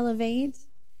help you elevate.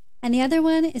 And the other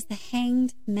one is the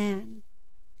Hanged Man.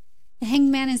 The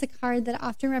Hanged Man is a card that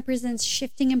often represents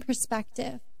shifting in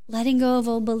perspective, letting go of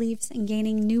old beliefs and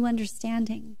gaining new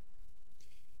understanding.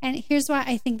 And here's why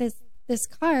I think this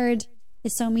card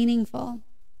is so meaningful.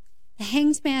 The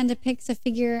Hanged Man depicts a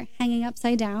figure hanging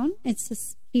upside down.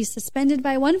 He's suspended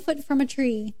by one foot from a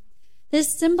tree.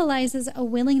 This symbolizes a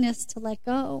willingness to let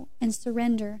go and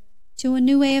surrender to a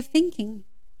new way of thinking.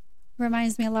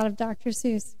 Reminds me a lot of Dr.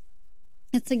 Seuss.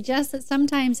 It suggests that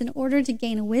sometimes in order to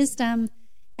gain wisdom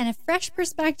and a fresh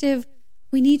perspective,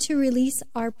 we need to release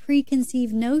our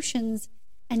preconceived notions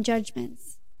and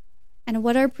judgments. And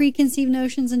what are preconceived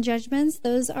notions and judgments?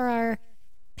 Those are our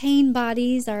pain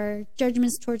bodies, our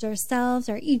judgments towards ourselves,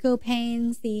 our ego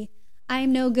pains, the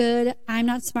I'm no good, I'm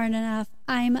not smart enough,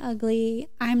 I'm ugly,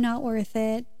 I'm not worth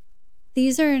it.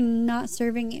 These are not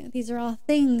serving you. These are all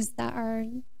things that are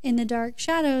in the dark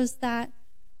shadows that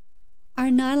are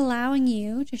not allowing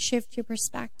you to shift your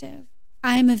perspective.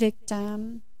 I'm a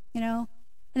victim,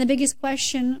 And the biggest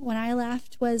question when I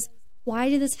left was, why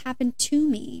did this happen to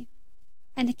me?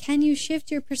 And can you shift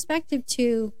your perspective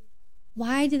to,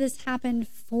 why did this happen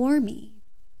for me?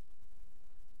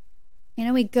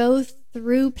 We go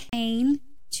through pain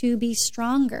to be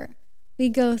stronger. We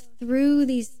go through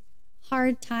these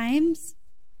hard times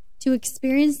to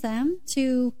experience them,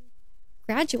 to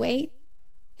graduate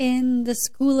in the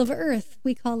school of earth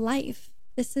we call life.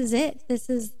 This is it. This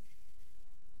is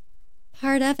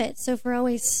part of it. So if we're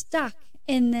always stuck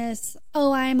in this,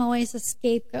 oh, I'm always a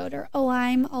scapegoat, or oh,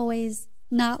 I'm always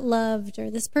not loved,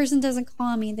 or this person doesn't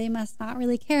call me, they must not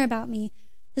really care about me.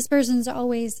 This person's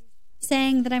always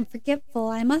saying that I'm forgetful,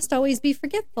 I must always be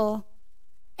forgetful.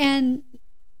 And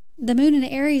the moon in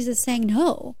Aries is saying,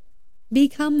 no,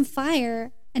 become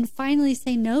fire and finally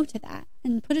say no to that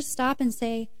and put a stop and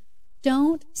say,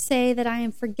 don't say that I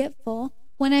am forgetful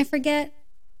when I forget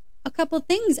a couple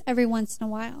things every once in a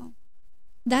while.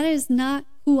 That is not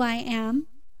who I am.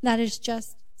 That is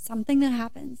just something that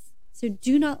happens. So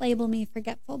do not label me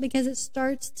forgetful, because it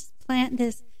starts to plant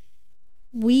this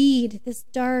weed, this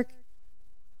dark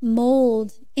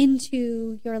mold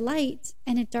into your light,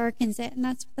 and it darkens it. And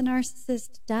that's what the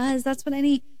narcissist does. That's what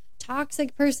any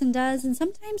toxic person does. And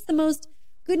sometimes the most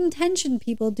good intentioned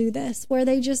people do this, where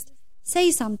they just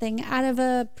say something out of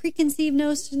a preconceived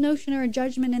notion or a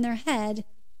judgment in their head.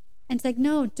 And it's like,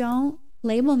 no, don't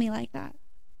label me like that.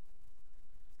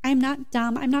 I'm not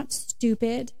dumb. I'm not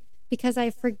stupid because I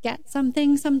forget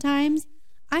something sometimes.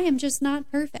 I am just not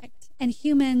perfect. And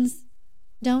humans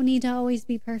don't need to always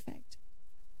be perfect.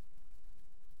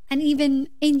 And even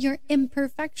in your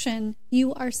imperfection,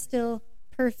 you are still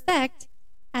perfect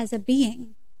as a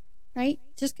being, right?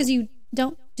 Just because you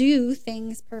don't do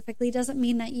things perfectly doesn't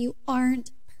mean that you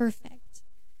aren't perfect.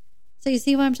 So you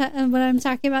see what I'm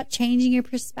talking about? Changing your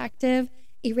perspective,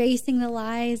 erasing the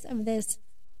lies of this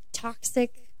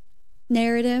toxic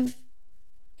narrative,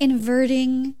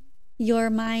 inverting your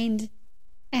mind,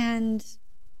 and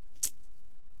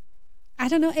I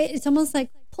don't know, it's almost like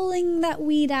pulling that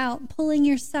weed out, pulling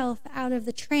yourself out of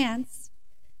the trance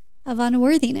of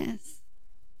unworthiness.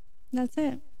 That's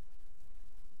it.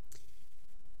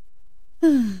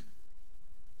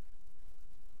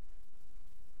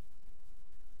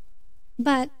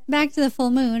 But back to the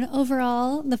full moon.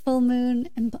 Overall, the full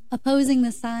moon opposing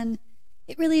the sun,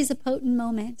 it really is a potent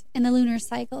moment in the lunar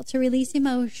cycle to release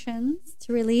emotions,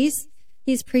 to release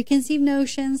these preconceived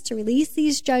notions, to release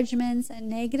these judgments and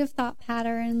negative thought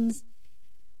patterns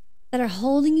that are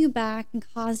holding you back and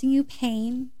causing you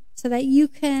pain, so that you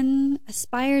can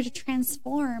aspire to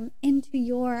transform into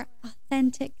your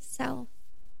authentic self.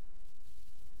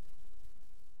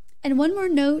 And one more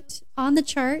note on the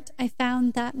chart, I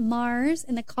found that Mars,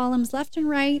 in the columns left and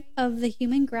right of the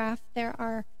human graph, there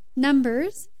are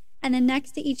numbers, and then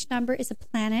next to each number is a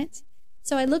planet.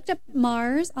 So I looked up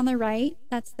Mars on the right,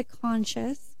 that's the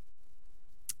conscious,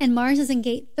 and Mars is in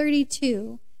gate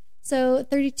 32. So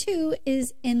 32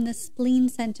 is in the spleen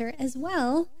center as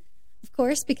well, of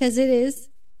course, because it is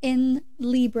in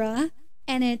Libra,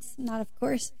 and it's not, of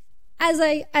course,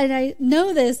 I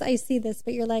know this, I see this,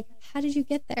 but you're like, how did you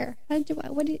get there? How did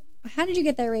you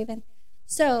get there, Raven?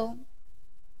 So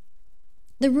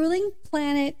the ruling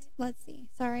planet,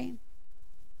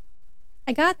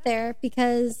 I got there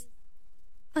because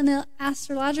on the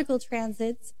astrological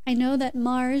transits, I know that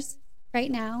Mars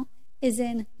right now is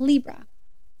in Libra.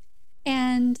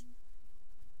 And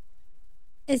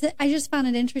I just found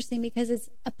it interesting because it's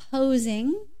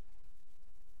opposing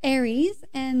Aries,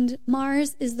 and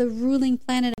Mars is the ruling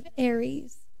planet of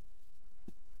Aries.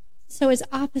 So it's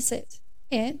opposite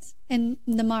it and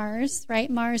the Mars, right?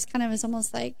 Mars kind of is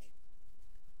almost like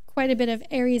quite a bit of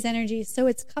Aries energy. So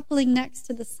it's coupling next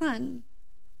to the sun.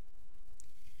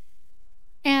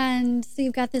 And so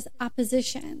you've got this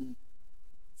opposition.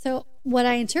 So what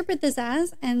I interpret this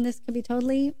as, and this could be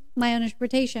totally my own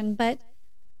interpretation, but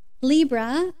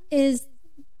Libra is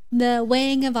the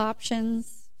weighing of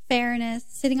options, fairness,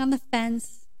 sitting on the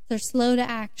fence, they're slow to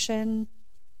action.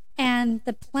 And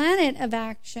the planet of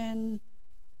action,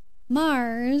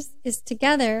 Mars, is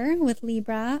together with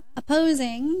Libra,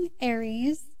 opposing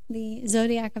Aries, the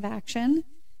zodiac of action.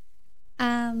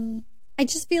 I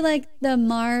just feel like the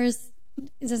Mars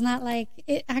is not like,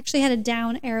 it actually had a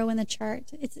down arrow in the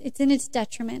chart. It's in its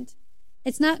detriment.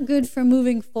 It's not good for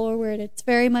moving forward. It's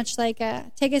very much like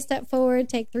take a step forward,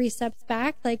 take 3 steps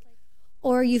back,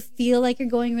 or you feel like you're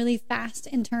going really fast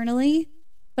internally,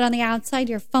 but on the outside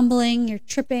you're fumbling, you're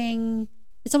tripping.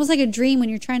 It's almost like a dream when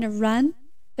you're trying to run,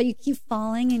 but you keep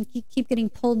falling and keep getting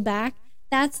pulled back.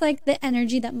 That's like the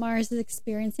energy that Mars is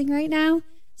experiencing right now.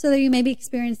 So that you may be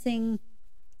experiencing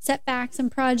setbacks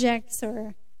in projects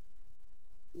or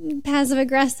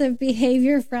passive-aggressive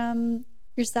behavior from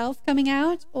yourself coming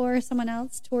out or someone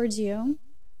else towards you.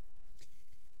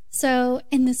 So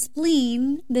in the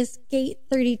spleen, this gate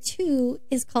 32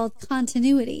 is called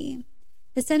continuity.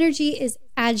 This energy is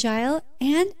agile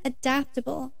and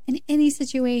adaptable in any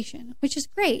situation, which is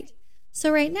great.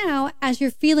 So right now, as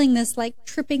you're feeling this like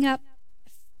tripping up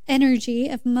energy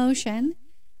of motion,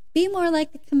 be more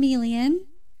like the chameleon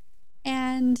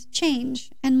and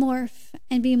change and morph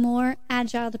and be more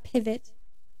agile to pivot.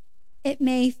 It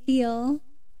may feel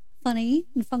funny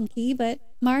and funky, but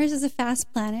Mars is a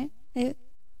fast planet.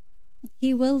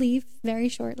 He will leave very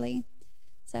shortly.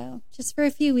 So just for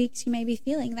a few weeks, you may be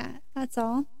feeling that. That's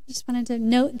all. Just wanted to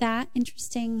note that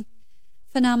interesting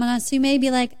phenomena. So you may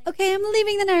be like, okay, I'm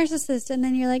leaving the narcissist. And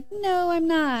then you're like, no, I'm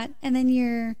not. And then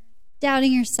you're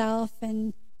doubting yourself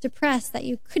and depressed that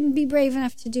you couldn't be brave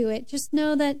enough to do it. Just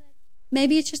know that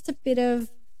maybe it's just a bit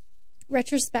of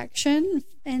retrospection,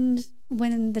 and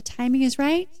when the timing is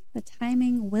right, the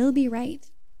timing will be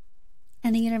right.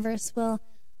 And the universe will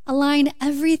align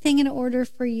everything in order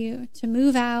for you to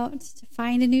move out, to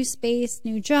find a new space,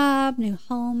 new job, new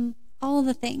home, all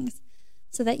the things,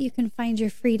 so that you can find your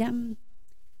freedom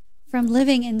from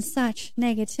living in such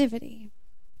negativity.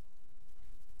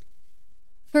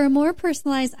 For a more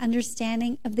personalized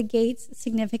understanding of the gate's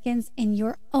significance in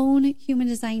your own human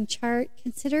design chart,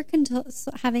 consider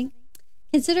getting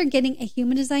a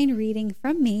human design reading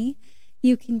from me.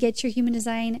 You can get your human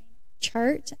design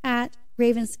chart at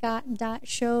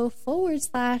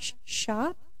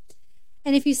ravenscott.show/shop.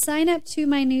 And if you sign up to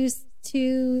my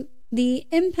to the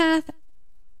Empath,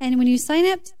 and when you sign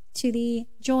up to the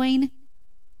join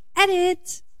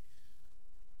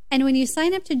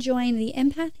the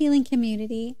Empath Healing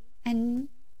Community, and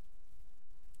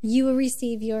you will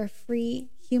receive your free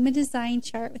human design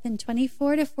chart within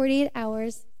 24 to 48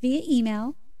 hours via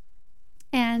email.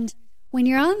 And when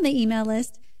you're on the email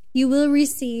list, you will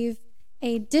receive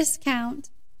a discount.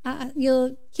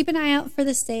 You'll keep an eye out for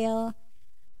the sale.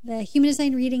 The human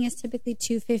design reading is typically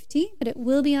 $250, but it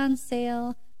will be on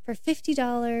sale for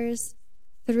 $50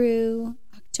 through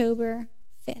October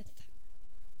 5th.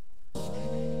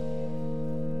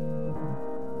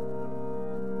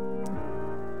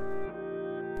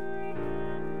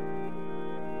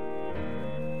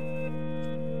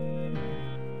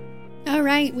 All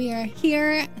right, we are here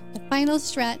at the final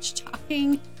stretch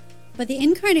talking about the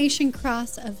incarnation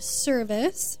cross of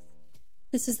service.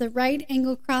 This is the right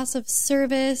angle cross of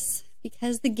service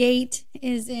because the gate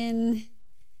is in,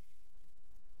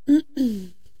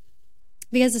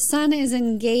 because the sun is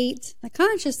in gate, the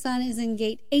conscious sun is in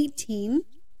gate 18,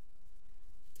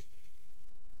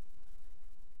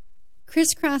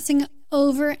 crisscrossing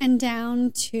over and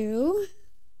down to,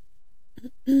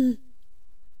 let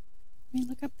me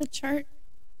look up the chart.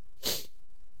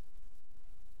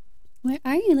 Where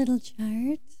are you, little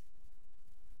chart?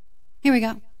 Here we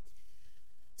go.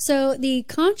 So the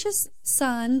conscious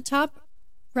sun, top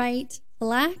right,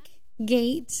 black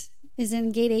gate is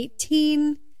in gate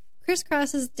 18,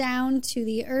 crisscrosses down to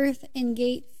the earth in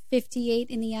gate 58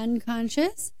 in the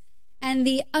unconscious, and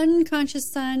the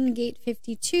unconscious sun, gate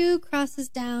 52, crosses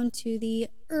down to the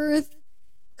earth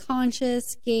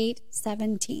conscious, gate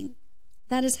 17.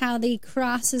 That is how the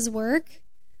crosses work.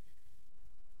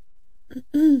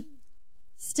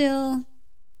 Still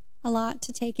a lot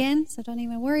to take in, so don't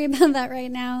even worry about that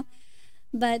right now.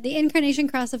 But the incarnation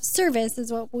cross of service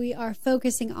is what we are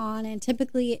focusing on, and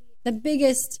typically the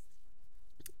biggest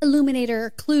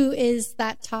illuminator clue is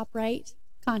that top right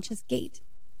conscious gate.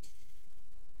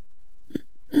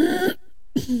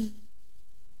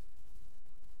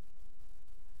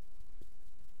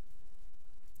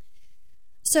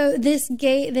 So this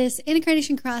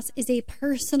incarnation cross is a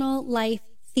personal life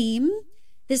theme.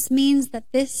 This means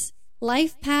that this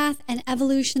life path and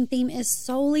evolution theme is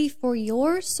solely for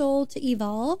your soul to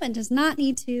evolve and does not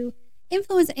need to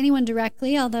influence anyone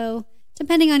directly, although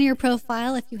depending on your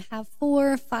profile, if you have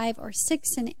 4, 5, or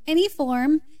 6 in any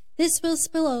form, this will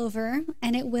spill over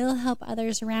and it will help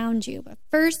others around you. But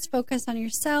first, focus on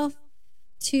yourself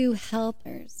to help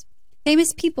others.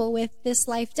 Famous people with this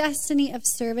life destiny of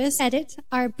service edit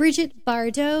are Bridget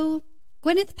Bardot,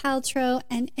 Gwyneth Paltrow,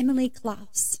 and Emily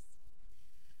Klaus.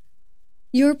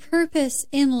 Your purpose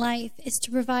in life is to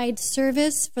provide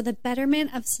service for the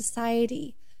betterment of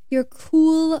society. Your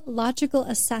cool, logical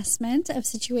assessment of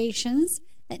situations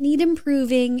that need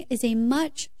improving is a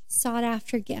much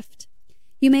sought-after gift.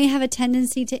 You may have a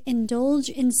tendency to indulge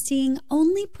in seeing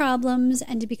only problems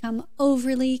and to become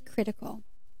overly critical.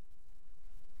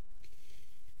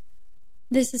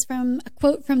 This is from a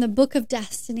quote from the Book of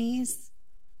Destinies.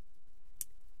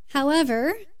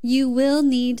 However, you will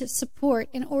need support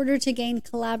in order to gain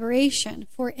collaboration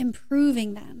for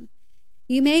improving them.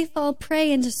 You may fall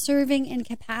prey into serving in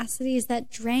capacities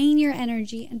that drain your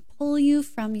energy and pull you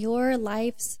from your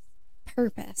life's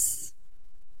purpose.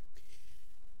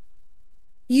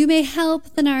 You may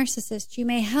help the narcissist. You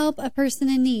may help a person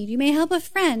in need. You may help a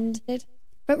friend. But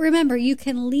remember, you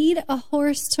can lead a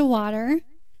horse to water,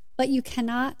 but you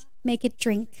cannot make it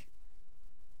drink.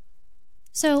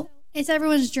 So it's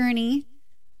everyone's journey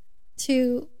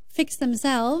to fix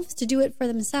themselves, to do it for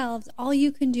themselves. All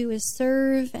you can do is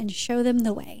serve and show them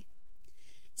the way.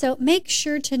 So make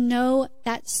sure to know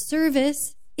that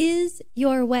service is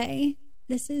your way.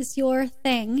 This is your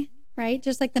thing, right?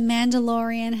 Just like the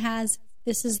Mandalorian has,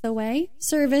 this is the way.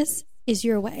 Service is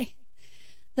your way.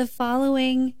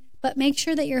 But make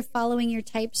sure that you're following your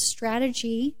type's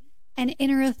strategy and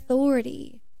inner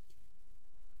authority.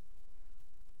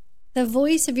 The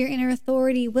voice of your inner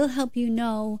authority will help you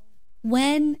know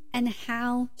when and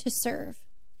how to serve.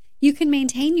 You can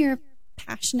maintain your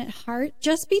passionate heart.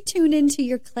 Just be tuned into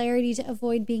your clarity to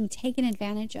avoid being taken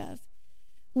advantage of.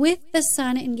 With the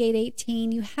sun in gate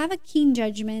 18, you have a keen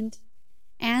judgment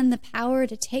and the power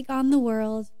to take on the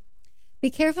world. Be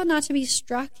careful not to be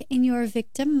struck in your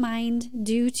victim mind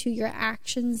due to your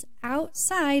actions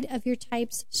outside of your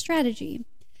type's strategy.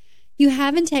 You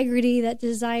have integrity that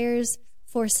desires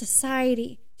for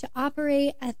society to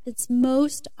operate at its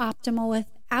most optimal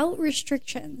without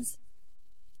restrictions.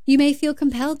 You may feel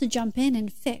compelled to jump in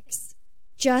and fix.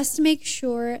 Just make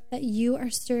sure that you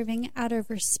are serving out of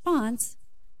response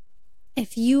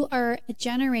if you are a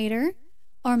generator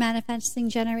or manifesting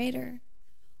generator,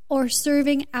 or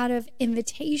serving out of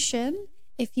invitation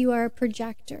if you are a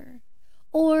projector,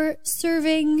 or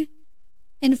serving,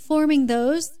 informing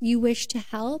those you wish to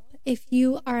help if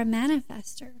you are a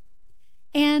manifester.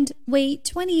 And wait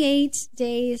 28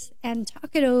 days and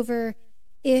talk it over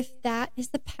if that is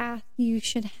the path you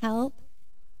should help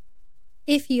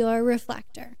if you're a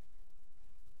reflector.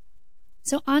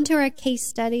 So on to our case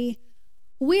study.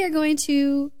 We are going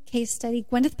to case study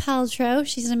Gwyneth Paltrow.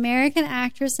 She's an American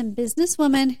actress and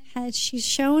businesswoman. She's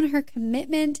shown her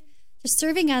commitment to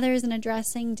serving others and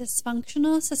addressing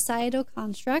dysfunctional societal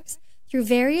constructs through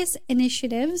various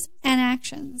initiatives and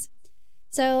actions.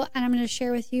 And I'm going to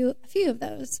share with you a few of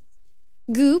those.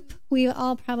 Goop, we've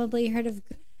all probably heard of.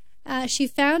 She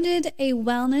founded a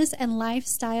wellness and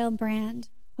lifestyle brand.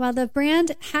 While the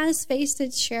brand has faced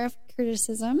its share of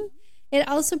criticism, it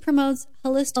also promotes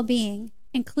holistic well-being,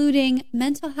 including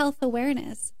mental health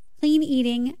awareness, clean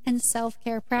eating, and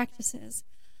self-care practices.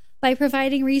 By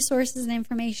providing resources and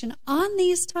information on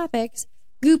these topics,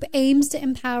 Goop aims to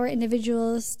empower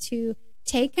individuals to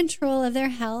take control of their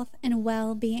health and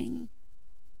well-being.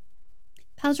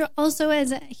 Paltrow also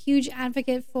is a huge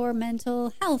advocate for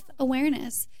mental health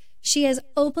awareness. She has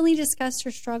openly discussed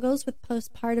her struggles with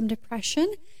postpartum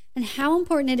depression and how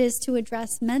important it is to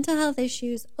address mental health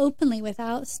issues openly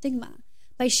without stigma.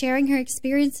 By sharing her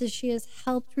experiences, she has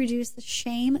helped reduce the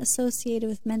shame associated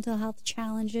with mental health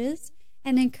challenges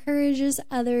and encourages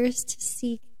others to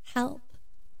seek help.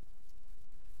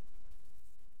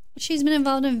 She's been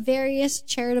involved in various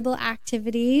charitable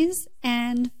activities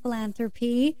and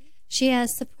philanthropy. She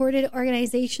has supported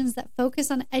organizations that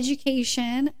focus on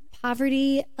education,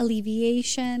 poverty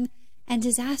alleviation, and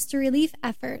disaster relief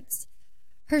efforts.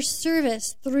 Her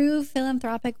service through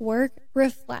philanthropic work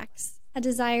reflects a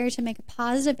desire to make a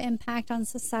positive impact on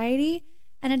society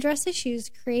and address issues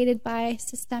created by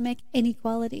systemic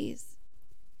inequalities.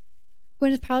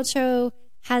 Gwyneth Paltrow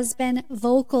has been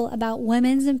vocal about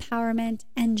women's empowerment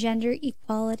and gender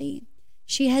equality.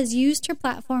 She has used her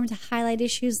platform to highlight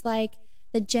issues like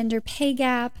the gender pay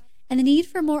gap and the need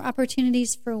for more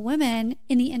opportunities for women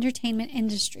in the entertainment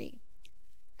industry.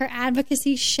 Her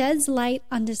advocacy sheds light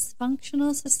on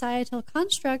dysfunctional societal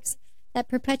constructs that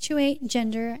perpetuate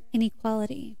gender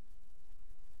inequality.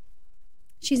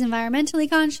 She's environmentally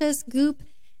conscious, Goop,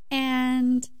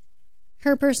 and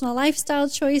her personal lifestyle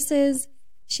choices.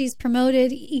 She's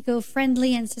promoted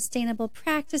eco-friendly and sustainable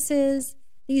practices.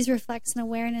 These reflects an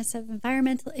awareness of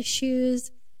environmental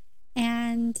issues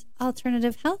and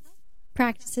alternative health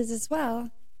practices as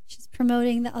well. She's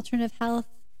promoting the alternative health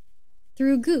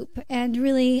through Goop and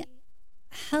really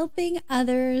helping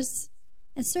others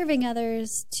and serving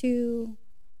others to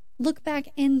look back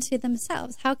into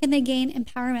themselves. How can they gain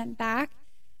empowerment back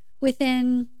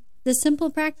within the simple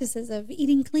practices of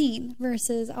eating clean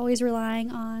versus always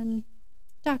relying on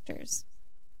doctors?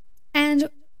 And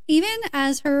even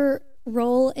as her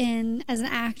role as an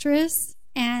actress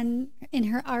and in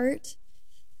her art,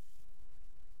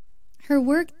 her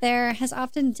work there has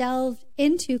often delved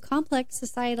into complex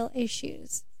societal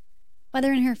issues,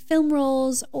 whether in her film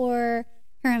roles or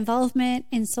her involvement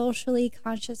in socially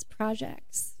conscious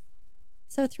projects.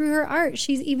 So through her art,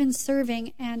 she's even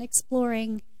serving and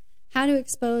exploring how to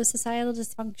expose societal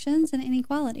dysfunctions and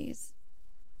inequalities.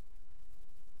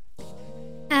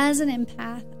 As an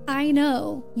empath, I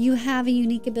know you have a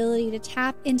unique ability to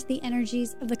tap into the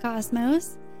energies of the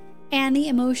cosmos and the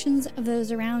emotions of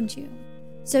those around you.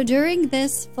 So during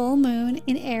this full moon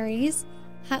in Aries,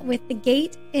 with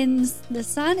the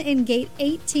sun in gate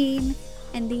 18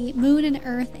 and the moon and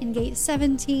earth in gate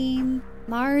 17,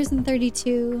 Mars in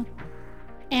 32,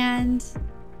 and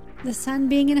the sun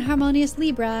being in harmonious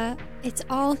Libra, it's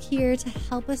all here to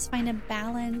help us find a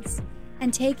balance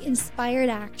and take inspired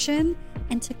action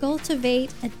and to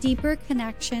cultivate a deeper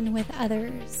connection with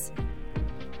others.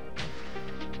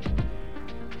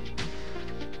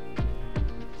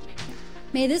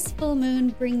 May this full moon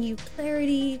bring you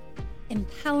clarity,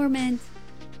 empowerment,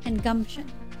 and gumption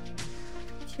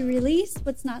to release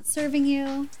what's not serving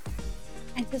you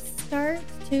and to start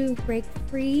to break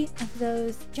free of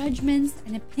those judgments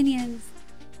and opinions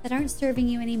that aren't serving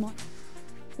you anymore.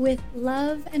 With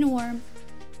love and warmth.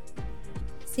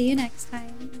 See you next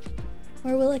time.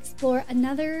 where we'll explore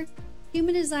another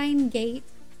human design gate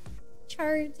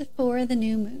chart for the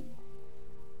new moon.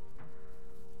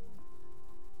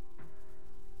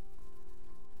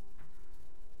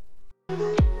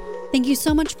 Thank you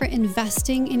so much for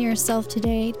investing in yourself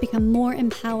today to become more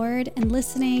empowered and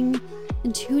listening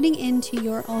and tuning into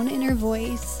your own inner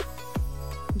voice.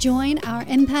 Join our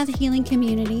empath healing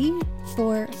community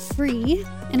for free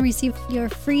and receive your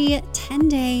free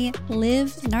 10-day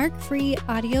Live Narc-Free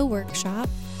audio workshop.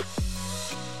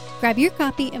 Grab your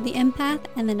copy of The Empath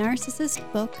and the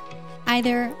Narcissist book,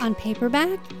 either on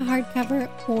paperback, hardcover,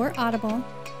 or Audible.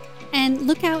 And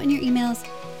look out in your emails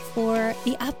for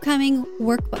the upcoming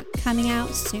workbook coming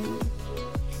out soon.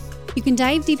 You can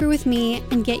dive deeper with me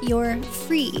and get your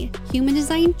free human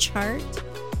design chart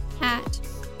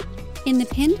in the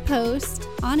pinned post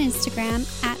on Instagram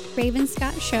at Raven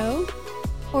Scott Show,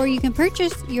 or you can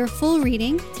purchase your full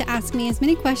reading to ask me as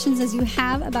many questions as you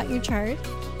have about your chart.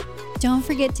 Don't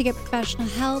forget to get professional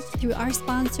help through our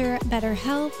sponsor,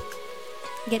 BetterHelp.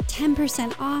 Get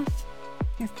 10% off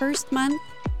your first month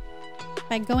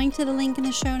by going to the link in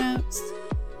the show notes.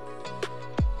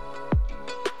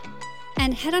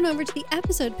 And head on over to the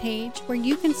episode page where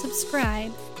you can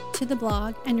subscribe to the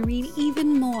blog and read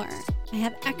even more. I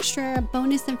have extra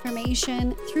bonus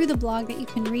information through the blog that you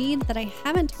can read that I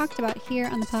haven't talked about here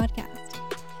on the podcast.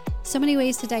 So many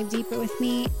ways to dive deeper with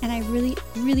me, and I really,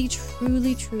 really,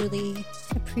 truly, truly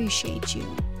appreciate you.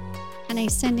 And I'm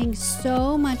sending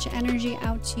so much energy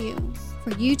out to you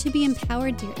for you to be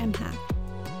empowered, dear empath,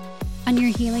 on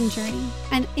your healing journey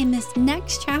and in this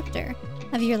next chapter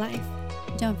of your life.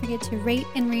 Don't forget to rate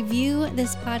and review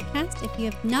this podcast if you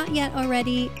have not yet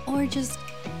already, or just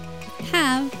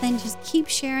then just keep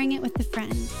sharing it with a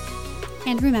friend.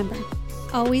 And remember,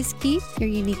 always keep your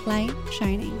unique light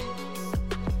shining.